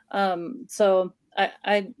 Right. So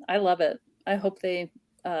I love it. I hope they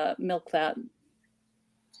milk that.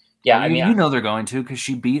 Yeah, I mean, they're going to, because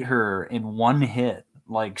she beat her in one hit.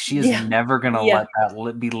 Like, she is never going to let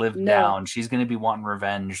that be lived down. She's going to be wanting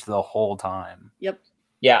revenge the whole time. Yep.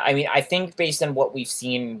 Yeah, I mean, I think based on what we've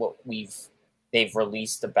seen, they've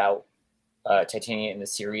released about Titania in the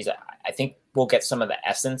series, I think we'll get some of the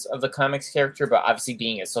essence of the comics character, but obviously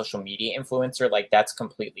being a social media influencer, like that's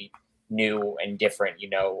completely new and different,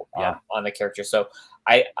 on the character. So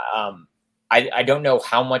I don't know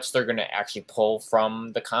how much they're going to actually pull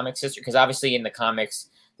from the comics history, because obviously in the comics,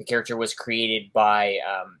 the character was created by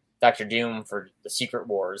Dr. Doom for the Secret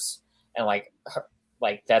Wars, and like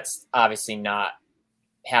that's obviously not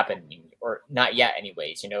happening, or not yet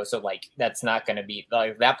anyways, so like that's not going to be,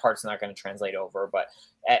 like, that part's not going to translate over. But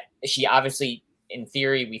she obviously, in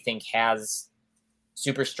theory, we think has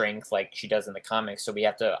super strength like she does in the comics, so we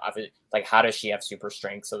have to like, how does she have super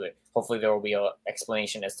strength, so that hopefully there will be an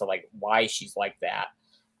explanation as to like why she's like that.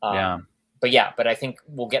 But I think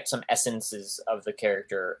we'll get some essences of the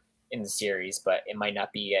character in the series, but it might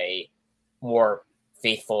not be a more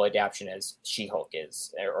faithful adaptation as She-Hulk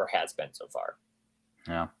is or has been so far.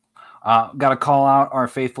 Yeah. Got to call out our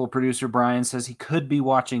faithful producer. Brian says he could be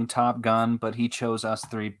watching Top Gun, but he chose us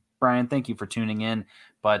three. Brian, thank you for tuning in,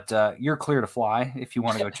 but you're clear to fly if you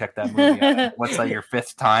want to go check that movie out. What's that, your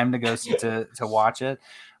fifth time to go to watch it?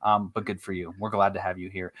 But good for you. We're glad to have you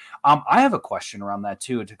here. I have a question around that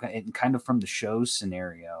too, kind of from the show's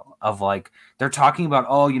scenario of like, they're talking about,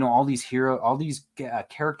 all these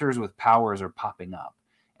characters with powers are popping up,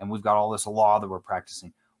 and we've got all this law that we're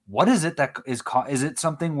practicing. What is it that is it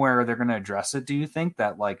something where they're going to address it? Do you think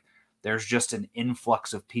that like there's just an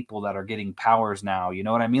influx of people that are getting powers now? You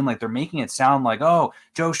know what I mean? Like, they're making it sound like, oh,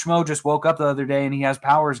 Joe Schmo just woke up the other day and he has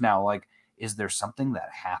powers now. Like, is there something that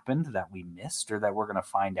happened that we missed, or that we're going to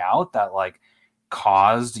find out that like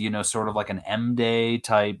caused, sort of like an M-Day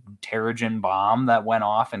type Terrigen bomb that went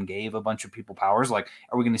off and gave a bunch of people powers? Like,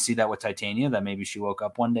 are we going to see that with Titania, that maybe she woke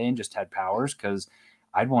up one day and just had powers? Because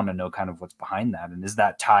I'd want to know kind of what's behind that. And is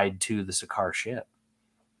that tied to the Sakaar ship?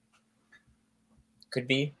 Could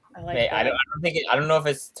be. I don't know if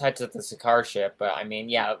it's tied to the Sakaar ship, but I mean,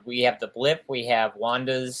 yeah, we have the blip, we have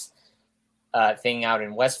Wanda's thing out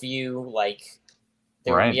in Westview. Like,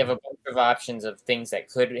 we have a bunch of options of things that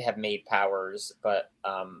could have made powers, but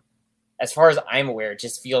as far as I'm aware, it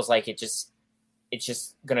just feels like it's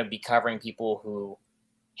just going to be covering people who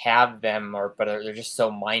have them, but they're just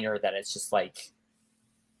so minor that it's just like,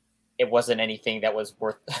 it wasn't anything that was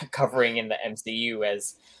worth covering in the MCU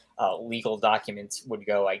as legal documents would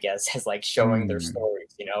go, I guess, as like showing their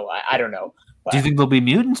stories. I don't know. But do you think there'll be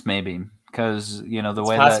mutants maybe? Because, the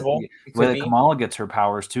way that Kamala gets her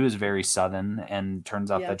powers too is very sudden, and turns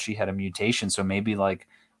out that she had a mutation. So maybe like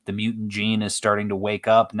the mutant gene is starting to wake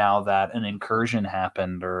up now that an incursion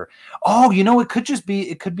happened, or,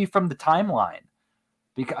 it could be from the timeline.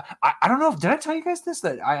 Because I don't know, did I tell you guys this,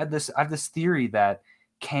 that I have this theory that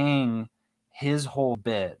Kang, his whole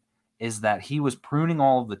bit is that he was pruning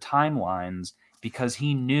all of the timelines because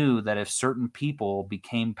he knew that if certain people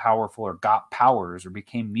became powerful or got powers or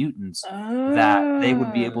became mutants, that they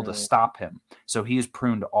would be able to stop him. So he has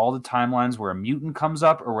pruned all the timelines where a mutant comes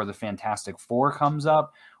up, or where the Fantastic Four comes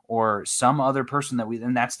up, or some other person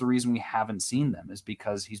and that's the reason we haven't seen them, is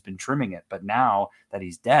because he's been trimming it. But now that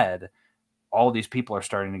he's dead, all these people are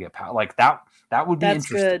starting to get power. Like that would be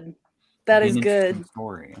interesting. Good. That is good.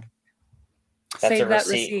 Story. That's Save a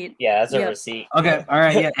receipt. Yeah, that's a receipt. Okay, all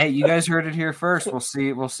right. Yeah, hey, you guys heard it here first. We'll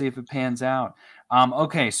see if it pans out.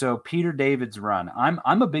 Okay, so Peter David's run.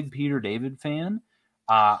 I'm a big Peter David fan.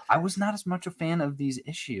 I was not as much a fan of these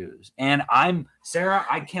issues, and Sarah.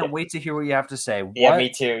 I can't wait to hear what you have to say. Yeah, me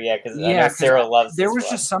too. Yeah, because Sarah loves. There was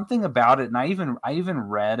just something about it, and I even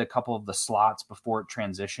read a couple of the slots before it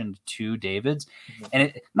transitioned to David's, and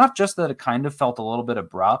it not just that it kind of felt a little bit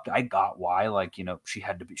abrupt. I got why, like she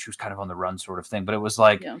was kind of on the run sort of thing, but it was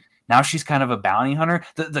like now she's kind of a bounty hunter.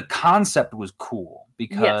 The concept was cool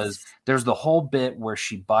because there's the whole bit where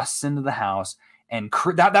she busts into the house. And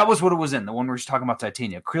that was what it was in, the one where she's talking about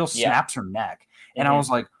Titania. Creel snaps her neck. And I was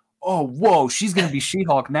like, oh, whoa, she's going to be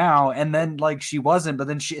She-Hulk now. And then, like, she wasn't. But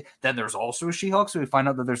then there's also a She-Hulk. So we find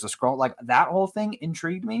out that there's a Skrull. Like, that whole thing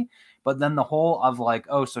intrigued me. But then the whole of, like,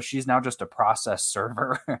 oh, so she's now just a process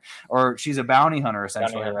server. Or she's a bounty hunter,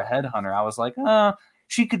 essentially, or a headhunter. I was like,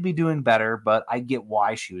 she could be doing better, but I get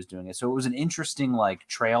why she was doing it. So it was an interesting, like,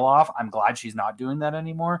 trail off. I'm glad she's not doing that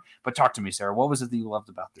anymore. But talk to me, Sarah. What was it that you loved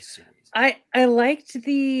about this series? I liked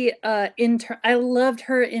the I loved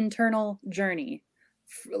her internal journey,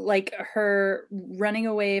 like her running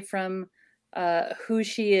away from who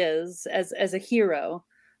she is as a hero,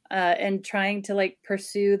 and trying to like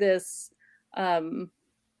pursue this bounty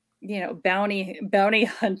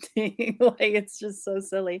hunting. Like, it's just so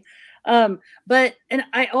silly. But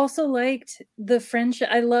I also liked the friendship.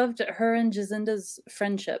 I loved her and Jacinda's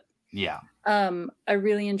friendship. Yeah. I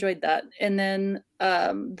really enjoyed that. And then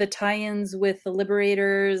the tie-ins with the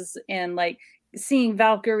Liberators and like seeing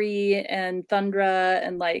Valkyrie and Thundra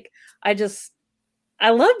and like I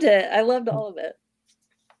loved it. I loved all of it.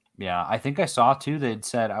 Yeah, I think I saw too. They'd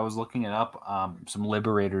said, I was looking it up, some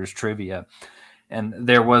Liberators trivia, and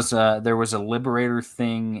there was a Liberator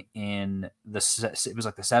thing in it was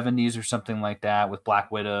like the 70s or something like that with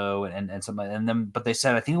Black Widow and something, and then but they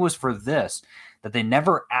said I think it was for this that they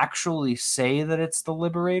never actually say that it's the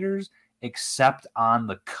Liberators except on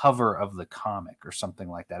the cover of the comic or something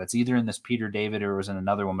like that. It's either in this Peter David or it was in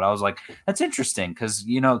another one, but I was like, that's interesting because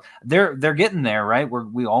they're getting there, right?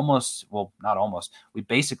 We almost, well, not almost, we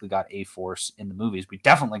basically got A-Force in the movies. We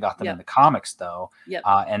definitely got them in the comics though. Yep.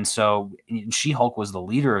 And so She-Hulk was the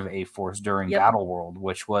leader of A-Force during Battle World,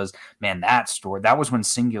 which was, man, that story, that was when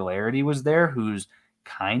Singularity was there, who's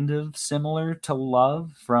kind of similar to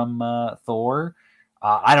Love from Thor.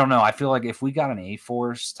 I don't know. I feel like if we got an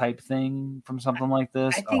A-Force type thing from something like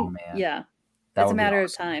this, I think, man, it's a matter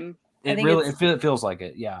of time. It feels like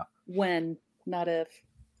it. Yeah. When, not if.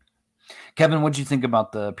 Kevin, what did you think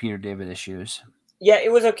about the Peter David issues? Yeah,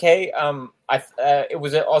 it was okay. It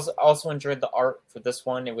was also enjoyed the art for this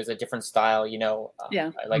one. It was a different style,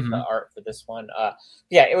 I like the art for this one.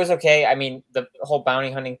 Yeah, it was okay. I mean, the whole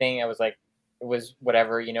bounty hunting thing, I was like, it was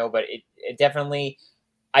whatever, but it definitely.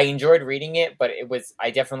 I enjoyed reading it, but I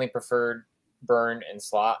definitely preferred Byrne and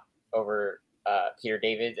Slott over Peter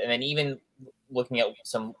David. And then even looking at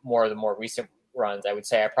some more of the more recent runs, I would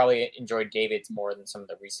say I probably enjoyed David's more than some of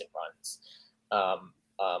the recent runs. Yeah,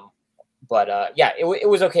 it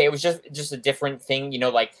was okay. It was just a different thing,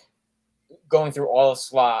 like going through all of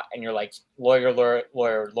Slott and you're like lawyer,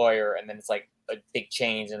 and then it's like a big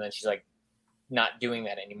change. And then she's like not doing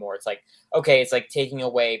that anymore. It's like, okay, it's like taking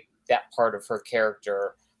away that part of her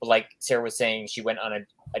character. But like Sarah was saying, she went on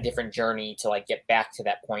a different journey to like get back to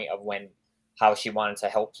that point of how she wanted to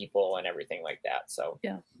help people and everything like that. So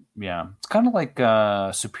yeah, it's kind of like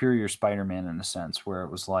Superior Spider-Man in a sense, where it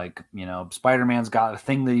was like, Spider-Man's got a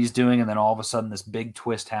thing that he's doing, and then all of a sudden this big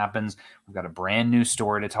twist happens. We've got a brand new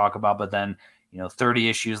story to talk about, but then 30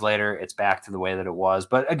 issues later, it's back to the way that it was.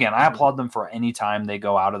 But again, I applaud them for any time they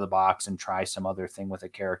go out of the box and try some other thing with a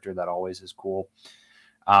character. That always is cool.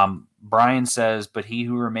 Brian says, but he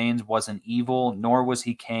who remains wasn't evil, nor was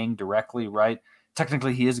he Kang directly, right?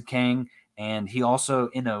 Technically, he is a Kang, and he also,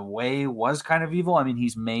 in a way, was kind of evil. I mean,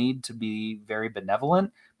 he's made to be very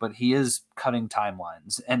benevolent, but he is cutting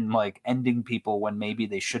timelines and like ending people when maybe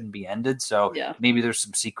they shouldn't be ended. So maybe there's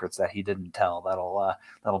some secrets that he didn't tell.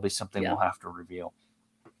 That'll be something we'll have to reveal.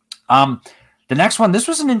 The next one, this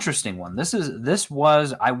was an interesting one. This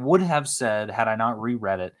was, I would have said, had I not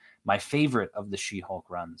reread it, my favorite of the She-Hulk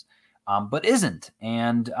runs, but isn't.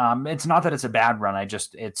 And it's not that it's a bad run.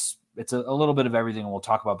 It's a little bit of everything we'll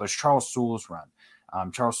talk about, but it's Charles Soule's run.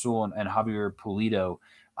 Charles Soule and Javier Pulido.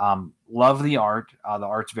 Love the art. The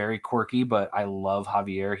art's very quirky, but I love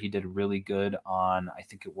Javier. He did really good on, I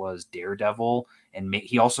think it was Daredevil, and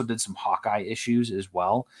he also did some Hawkeye issues as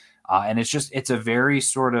well. And it's a very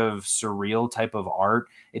sort of surreal type of art.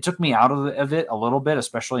 It took me out of it a little bit,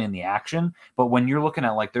 especially in the action. But when you're looking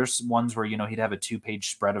at, like, there's ones where, he'd have a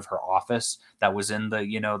 2-page spread of her office that was in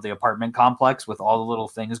the, the apartment complex with all the little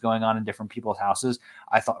things going on in different people's houses.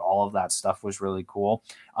 I thought all of that stuff was really cool.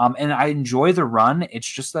 And I enjoy the run. It's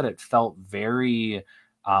just that it felt very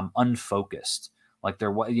unfocused. Like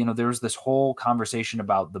there was this whole conversation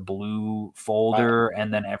about the blue folder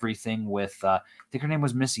and then everything with, I think her name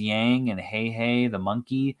was Miss Yang and Hey the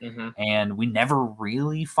monkey. Mm-hmm. And we never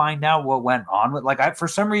really find out what went on with, for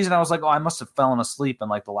some reason I was like, oh, I must have fallen asleep in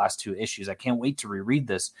like the last 2 issues. I can't wait to reread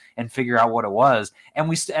this and figure out what it was. And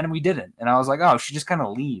we didn't. And I was like, oh, she just kind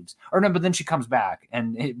of leaves. Or no, but then she comes back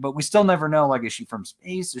but we still never know, like, is she from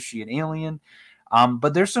space? Is she an alien?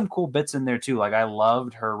 But there's some cool bits in there too. Like I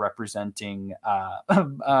loved her representing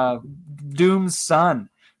Doom's son,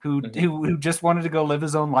 who just wanted to go live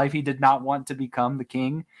his own life. He did not want to become the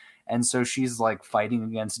king, and so she's like fighting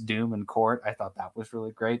against Doom in court. I thought that was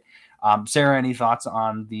really great. Sarah, any thoughts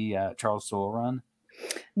on the Charles Soule run?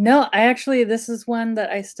 No, this is one that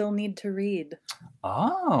I still need to read.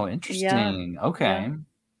 Oh, interesting. Yeah. Okay. Yeah.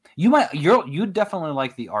 You definitely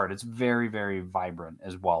like the art. It's very, very vibrant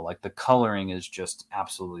as well. Like the coloring is just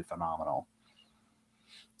absolutely phenomenal.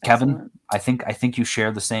 Excellent. Kevin, I think you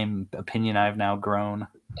share the same opinion. I've now grown.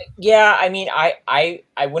 Yeah, I mean,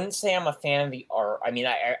 I wouldn't say I'm a fan of the art. I mean,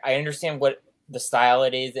 I understand what the style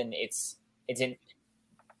it is, and it's in.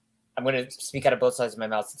 I'm going to speak out of both sides of my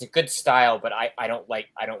mouth. It's a good style, but I don't like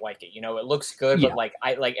it. It looks good, but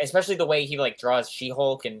especially the way he like draws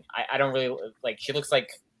She-Hulk, and I don't really like. She looks like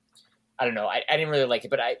I don't know. I didn't really like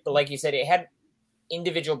it, but like you said, it had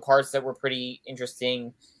individual parts that were pretty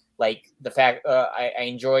interesting. Like the fact I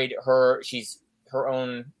enjoyed her. She's her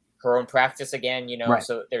own practice again, you know. Right.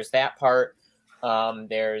 So there's that part.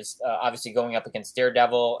 There's obviously going up against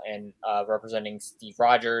Daredevil and representing Steve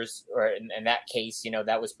Rogers, or in that case, you know,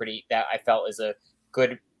 that was pretty. That I felt is a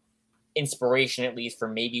good inspiration, at least for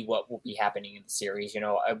maybe what will be happening in the series. You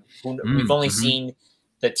know, we've only seen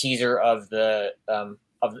the teaser of the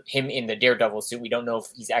of him in the Daredevil suit. We don't know if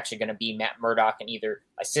he's actually going to be Matt Murdock and either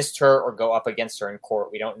assist her or go up against her in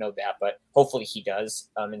court. We don't know that, but hopefully he does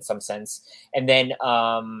in some sense. And then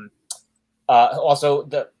also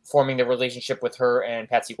the forming the relationship with her and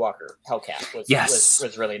Patsy Walker, Hellcat,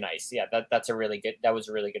 was really nice. Yeah, that was a really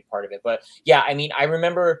good part of it. But yeah, I mean, I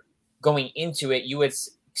remember going into it, you had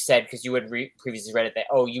said, because you had previously read it, that,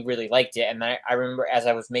 oh, you really liked it. And I remember as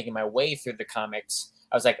I was making my way through the comics,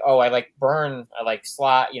 I was like, oh, I like Byrne, I like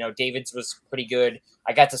Slott, you know, David's was pretty good.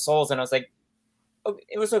 I got to Souls and I was like, oh,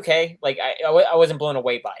 it was okay. Like I wasn't blown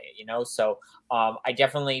away by it, you know? So I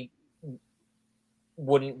definitely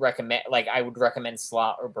wouldn't recommend, like I would recommend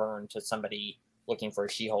Slott or Byrne to somebody looking for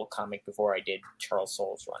a She-Hulk comic before I did Charles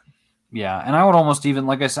Soule's run. Yeah, and I would almost even,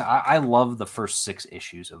 like I said, I love the first 6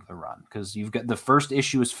 issues of the run, because you've got the first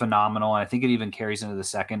issue is phenomenal, and I think it even carries into the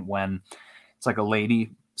second when it's like a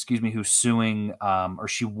lady, who's suing, or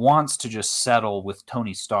she wants to just settle with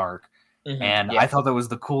Tony Stark. And I thought that was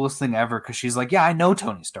the coolest thing ever, because she's like, yeah, I know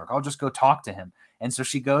Tony Stark. I'll just go talk to him. And so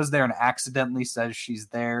she goes there and accidentally says she's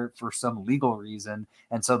there for some legal reason.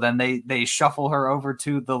 And so then they shuffle her over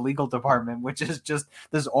to the legal department, which is just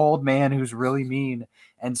this old man who's really mean.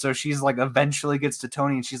 And so she's like, eventually gets to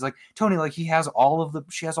Tony and she's like, Tony, like she has all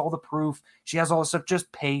the proof. She has all the stuff.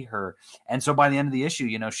 Just pay her. And so by the end of the issue,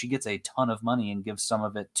 you know, she gets a ton of money and gives some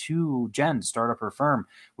of it to Jen to start up her firm,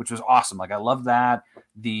 which was awesome. Like, I love that.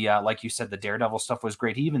 The, like you said, the Daredevil stuff was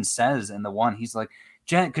great. He even says in the one, he's like,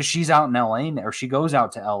 Jen, because she's out in LA, or she goes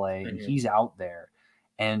out to LA and he's out there.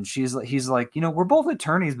 And he's like, you know, we're both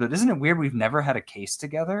attorneys, but isn't it weird we've never had a case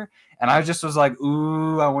together? And I just was like,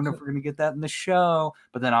 ooh, I wonder if we're going to get that in the show.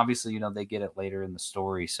 But then obviously, you know, they get it later in the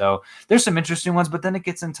story. So there's some interesting ones, but then it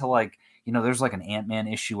gets into like, you know, there's like an Ant-Man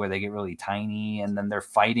issue where they get really tiny and then they're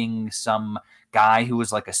fighting some guy who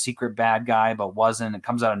was like a secret bad guy, but wasn't. It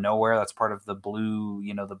comes out of nowhere. That's part of the blue,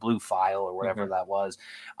 you know, the blue file or whatever that was.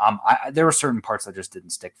 There were certain parts that just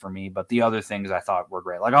didn't stick for me, but the other things I thought were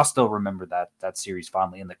great. Like, I'll still remember that series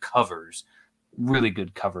fondly, and the covers, really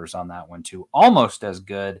good covers on that one too. Almost as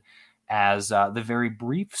good as the very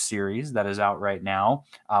brief series that is out right now.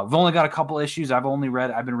 We've only got a couple issues. I've been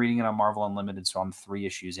reading it on Marvel Unlimited, so I'm 3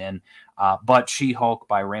 issues in. But She-Hulk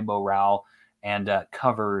by Rainbow Rowell and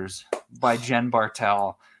covers by Jen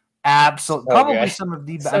Bartel. Absolutely, so probably good. Some of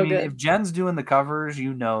the. So I mean, good. If Jen's doing the covers,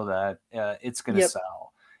 you know that it's going to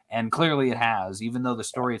sell, and clearly it has. Even though the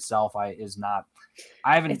story itself is not.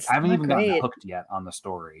 I haven't even gotten hooked yet on the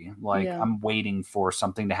story. Like, I'm waiting for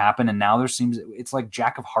something to happen, and now it's like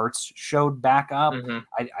Jack of Hearts showed back up.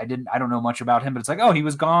 I don't know much about him, but it's like, oh, he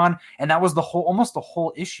was gone, and that was almost the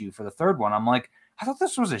whole issue for the third one. I'm like, I thought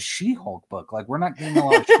this was a She-Hulk book. Like, we're not getting a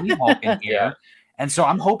lot of She-Hulk in here. And so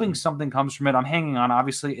I'm hoping something comes from it. I'm hanging on.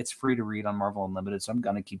 Obviously, it's free to read on Marvel Unlimited, so I'm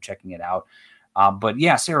going to keep checking it out. But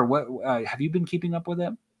yeah, Sarah, what have you been keeping up with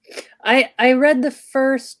it? I read the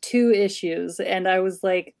first 2 issues, and I was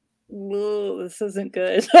like, whoa, this isn't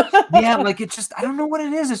good. Yeah, like, it's just, I don't know what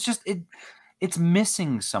it is. It's just, it's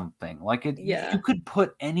missing something. Like, you could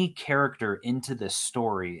put any character into this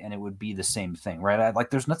story, and it would be the same thing, right?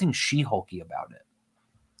 Like, there's nothing She-Hulky about it.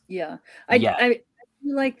 Yeah. I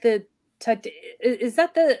like the... Is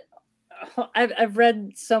that the? I've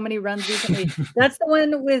read so many runs recently. That's the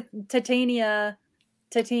one with Titania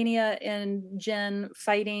and Jen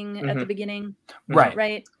fighting at the beginning, right?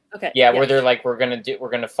 Right. Okay. Yeah, where they're like, we're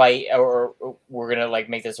gonna fight, or we're gonna like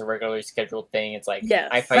make this a regularly scheduled thing. It's like,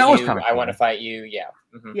 I fight you, I want to fight you. Yeah.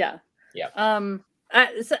 Yeah.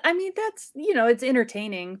 I mean, that's, you know, it's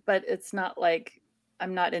entertaining, but it's not like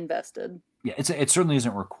I'm not invested. Yeah, it certainly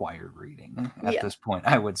isn't required reading at this point,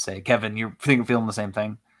 I would say. Kevin, you're feeling the same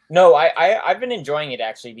thing? No, I've been enjoying it,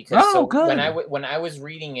 actually, because when I was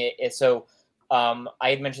reading it, so I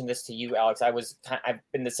had mentioned this to you, Alex. I've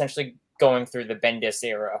been essentially going through the Bendis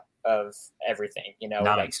era of everything, you know,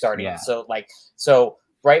 like starting. Yeah. So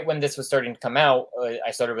right when this was starting to come out, I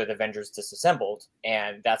started with Avengers Disassembled,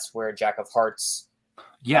 and that's where Jack of Hearts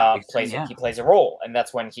he plays a role, and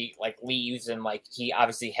that's when he like leaves, and like he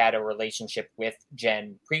obviously had a relationship with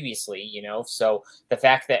Jen previously, you know. So the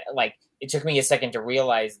fact that like it took me a second to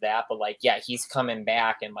realize that, but like, yeah, he's coming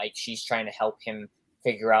back, and like she's trying to help him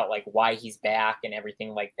figure out like why he's back and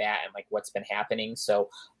everything like that, and like what's been happening. So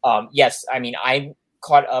yes, I mean, I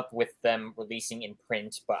caught up with them releasing in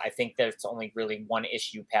print, but I think there's only really one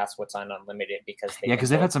issue past what's on Unlimited because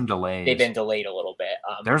they've had some delays. They've been delayed a little bit.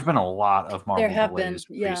 There's been a lot of Marvel delays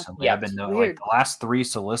recently. I've been like the last 3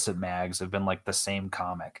 Solicit mags have been like the same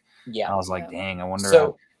comic. Yeah, and I was like, dang, I wonder.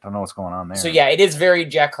 I don't know what's going on there. So yeah, it is very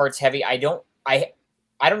Jack Hart's heavy. I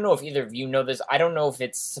don't know if either of you know this. I don't know if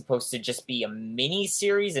it's supposed to just be a mini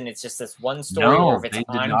series and it's just this one story, or if it's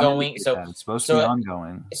ongoing. So it's supposed to be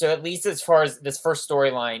ongoing. So at least as far as this first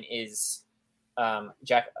storyline is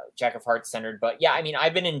Jack of Hearts centered. But yeah, I mean,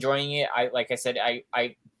 I've been enjoying it. Like I said,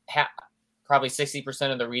 I probably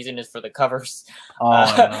 60% of the reason is for the covers,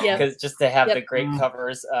 because just to have the great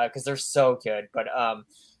covers, because they're so good. But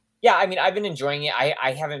yeah, I mean, I've been enjoying it.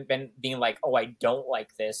 I haven't been being like, oh, I don't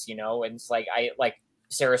like this, and it's like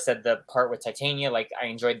Sarah said, the part with Titania, like I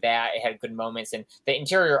enjoyed that. It had good moments, and the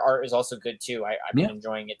interior art is also good too. I've been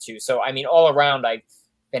enjoying it too. So I mean, all around, I've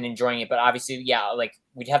been enjoying it. But obviously, yeah, like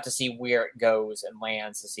we'd have to see where it goes and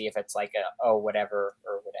lands to see if it's like whatever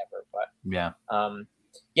or whatever. But yeah,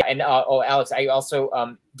 and Alex, I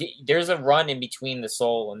also there's a run in between the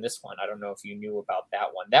Soul and this one. I don't know if you knew about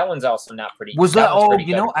that one. That one's also not pretty. Was that?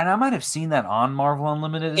 And I might have seen that on Marvel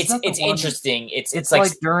Unlimited. It's interesting. It's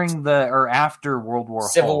like during or after World War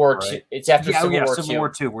Civil War II. Right? It's after Civil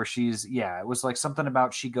War II, where she's it was like something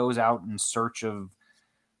about she goes out in search of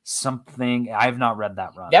something. I've not read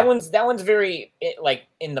that run. That one's very like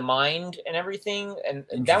in the mind and everything, and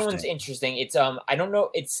that one's interesting. It's I don't know.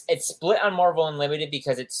 It's split on Marvel Unlimited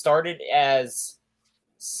because it started as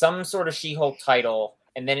some sort of She-Hulk title,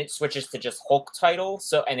 and then it switches to just Hulk title.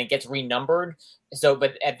 So and it gets renumbered. So,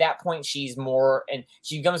 but at that point, she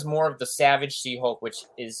becomes more of the Savage She-Hulk, which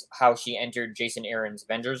is how she entered Jason Aaron's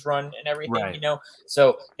Avengers run and everything. Right.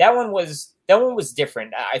 So that one was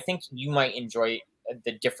different. I think you might enjoy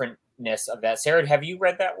the differentness of that. Sarah, have you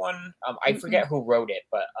read that one? I forget who wrote it,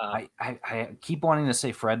 but I keep wanting to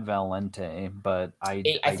say Fred Valente, but I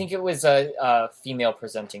think it was a female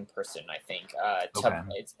presenting person. I think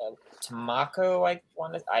it's Tamako. I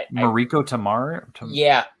want to Mariko Tamar.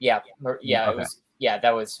 Yeah. It was. Yeah,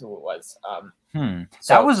 that was who it was. So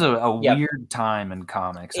that was a weird time in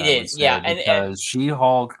comics. It is, because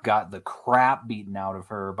She-Hulk got the crap beaten out of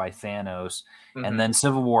her by Thanos, and then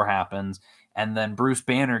Civil War happens. And then Bruce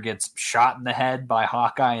Banner gets shot in the head by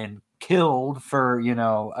Hawkeye and killed for,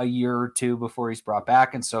 a year or two before he's brought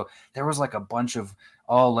back. And so there was like a bunch of,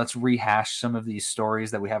 let's rehash some of these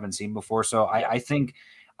stories that we haven't seen before. So I think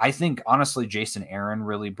honestly, Jason Aaron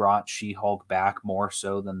really brought She-Hulk back more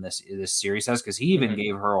so than this series has, because he even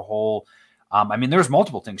gave her a whole, there's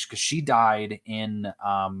multiple things, because she died in,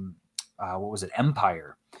 what was it?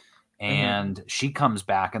 Empire. And she comes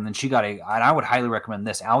back, and then she got and I would highly recommend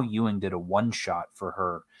this. Al Ewing did a one-shot for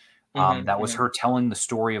her. That was her telling the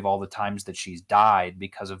story of all the times that she's died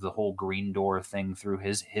because of the whole Green Door thing through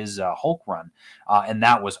his Hulk run. And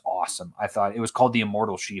that was awesome. I thought it was called The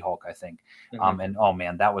Immortal She-Hulk, I think. And oh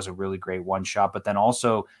man, that was a really great one-shot. But then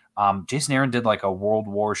also Jason Aaron did like a World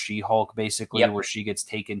War She-Hulk, basically, where she gets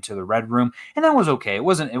taken to the Red Room. And that was okay. It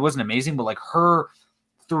wasn't amazing, but like her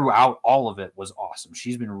throughout all of it was awesome.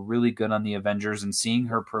 She's been really good on the Avengers, and seeing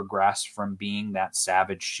her progress from being that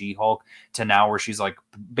savage She-Hulk to now where she's like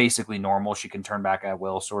basically normal, she can turn back at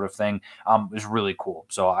will sort of thing, is really cool.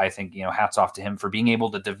 So I think, hats off to him for being able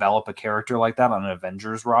to develop a character like that on an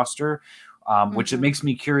Avengers roster, which it makes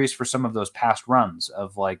me curious for some of those past runs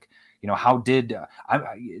of like, how did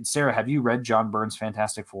Sarah, have you read John Byrne's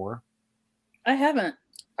Fantastic Four? I haven't.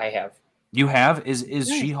 I have. You have? Is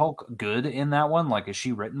She-Hulk good in that one? Like, is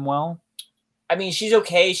she written well? I mean, she's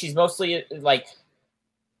okay. She's mostly like,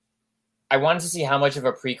 I wanted to see how much of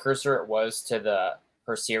a precursor it was to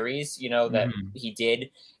her series, that he did.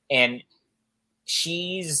 And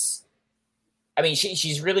she's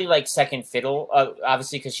really like second fiddle,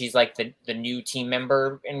 obviously, because she's like the new team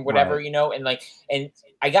member and whatever, right. And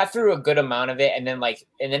I got through a good amount of it. And then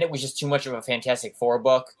it was just too much of a Fantastic Four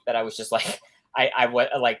book that I was just like, I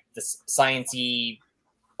like the sciencey,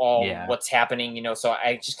 what's happening, so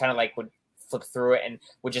I just kind of like would flip through it and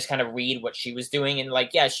would just kind of read what she was doing. And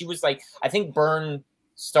she was like, I think Byrne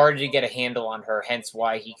started to get a handle on her, hence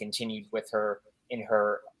why he continued with her in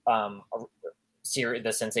her series, the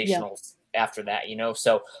Sensationals after that,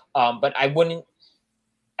 so but I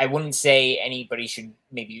wouldn't say anybody should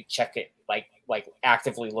maybe check it like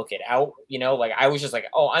actively look it out, I was just like,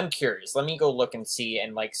 I'm curious, let me go look and see.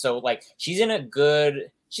 And she's in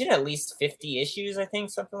at least 50 issues, I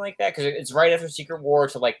think, something like that, because it's right after Secret War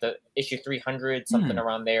to like the issue 300, something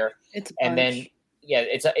around there. It's and then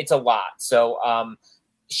it's a lot. So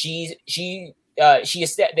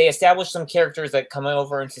they established some characters that come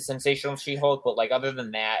over into Sensational She-Hulk, but like other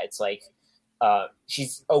than that, it's like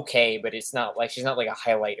she's okay, but it's not like she's not like a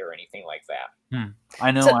highlight or anything like that.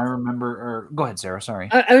 I know. I remember. Or go ahead, Sarah. Sorry.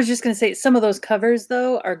 I was just going to say some of those covers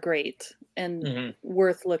though are great and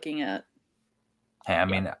worth looking at. Hey, I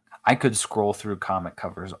mean, I could scroll through comic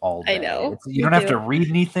covers all day. I know. You don't have to read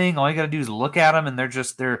anything. All you got to do is look at them, and they're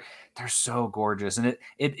so gorgeous. And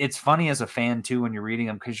it's funny as a fan too when you're reading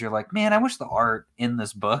them, because you're like, man, I wish the art in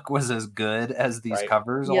this book was as good as these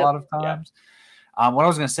covers a lot of times. What I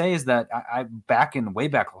was going to say is that I way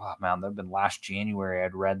back, oh man, that had been last January,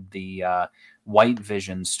 I'd read the White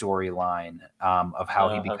Vision storyline of how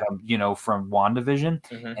he become, from WandaVision,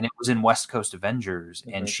 and it was in West Coast Avengers,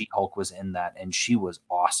 and She-Hulk was in that, and she was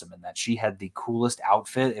awesome in that. She had the coolest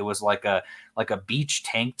outfit. It was like a beach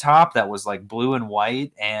tank top that was like blue and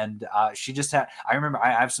white, and she just had. I remember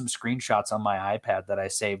I have some screenshots on my iPad that I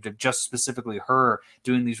saved of just specifically her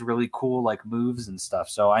doing these really cool like moves and stuff.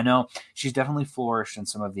 So I know she's definitely flourished in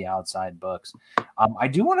some of the outside books. I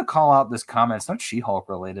do want to call out this comment. It's not She-Hulk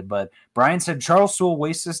related, but Brian said Charles Soule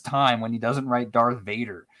wastes his time when he doesn't write Darth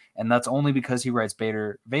Vader, and that's only because he writes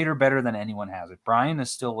Vader better than anyone has it. Brian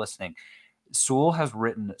is still listening. Soule has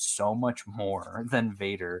written so much more than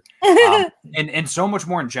Vader, and so much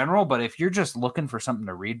more in general. But if you're just looking for something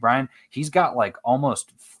to read, Brian, he's got like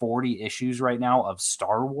almost 40 issues right now of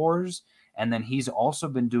Star Wars. And then he's also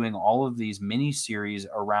been doing all of these mini series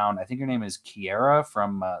around, I think her name is Kiera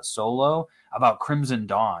from Solo, about Crimson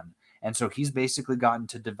Dawn. And so he's basically gotten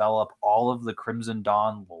to develop all of the Crimson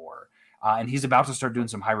Dawn lore. And he's about to start doing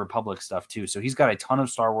some High Republic stuff too. So he's got a ton of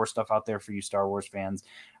Star Wars stuff out there for you Star Wars fans.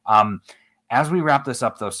 As we wrap this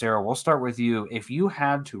up though, Sarah, we'll start with you. If you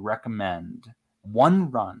had to recommend one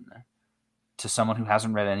run to someone who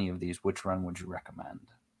hasn't read any of these, which run would you recommend?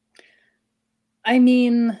 I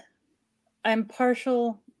mean, I'm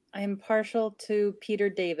partial to Peter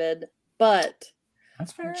David, but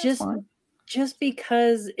that's fair. Just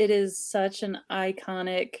because it is such an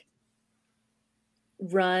iconic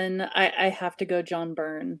run, I have to go John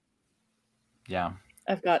Byrne. Yeah.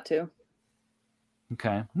 I've got to.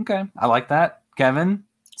 Okay. I like that. Kevin,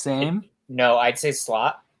 same? No, I'd say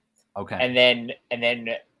Slott. Okay. And then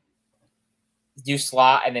do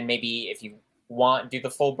Slott, and then maybe if you want, do the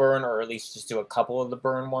full Byrne, or at least just do a couple of the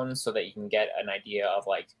Byrne ones so that you can get an idea of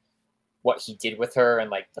like what he did with her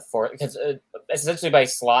and like the fourth, because essentially by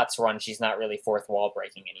Slott's run, she's not really fourth wall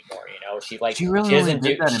breaking anymore. She doesn't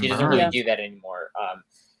really do that anymore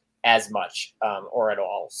as much or at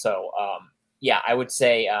all. So I would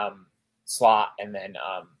say Slott, and then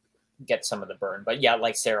get some of the Byrne. But yeah,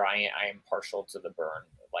 like Sarah, I am partial to the Byrne.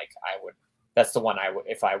 Like that's the one I would,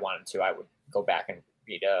 if I wanted to, I would go back and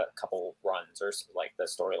read a couple runs or like the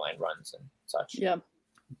storyline runs and such. Yeah.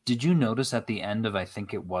 Did you notice at the end of, I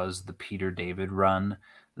think it was the Peter David run,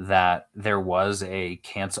 that there was a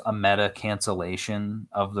meta cancellation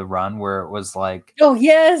of the run where it was like, oh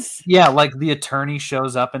yes, yeah, like the attorney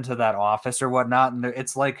shows up into that office or whatnot, and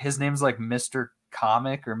it's like his name's like Mr.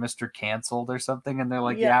 Comic or Mr. Canceled or something, and they're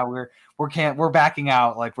like, we're backing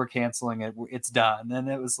out, like we're canceling it, it's done. And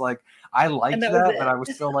it was like, I liked that, but I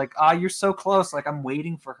was still like, you're so close, like I'm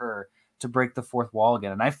waiting for her to break the fourth wall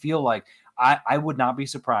again. And I feel like I would not be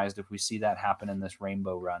surprised if we see that happen in this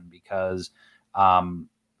Rainbow run, because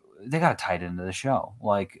they got to tie it into the show.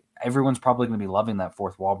 Like everyone's probably going to be loving that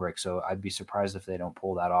fourth wall break, so I'd be surprised if they don't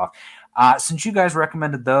pull that off. Since you guys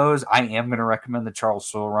recommended those, I am going to recommend the Charles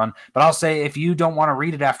Soule run, but I'll say if you don't want to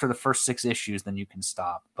read it after the first 6 issues, then you can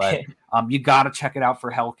stop. But you got to check it out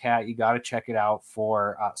for Hellcat. You got to check it out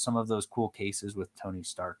for some of those cool cases with Tony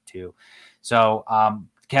Stark too. So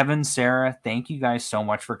Kevin, Sarah, thank you guys so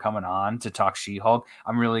much for coming on to talk She-Hulk.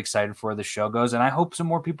 I'm really excited for where the show goes, and I hope some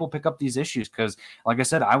more people pick up these issues because, like I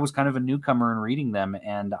said, I was kind of a newcomer in reading them,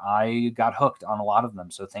 and I got hooked on a lot of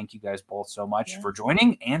them. So thank you guys both so much for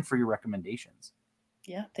joining and for your recommendations.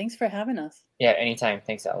 Yeah, thanks for having us. Yeah, anytime.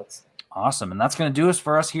 Thanks, Alex. Awesome. And that's going to do us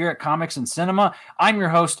for us here at Comics and Cinema. I'm your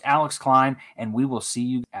host, Alex Klein, and we will see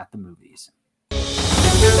you at the movies.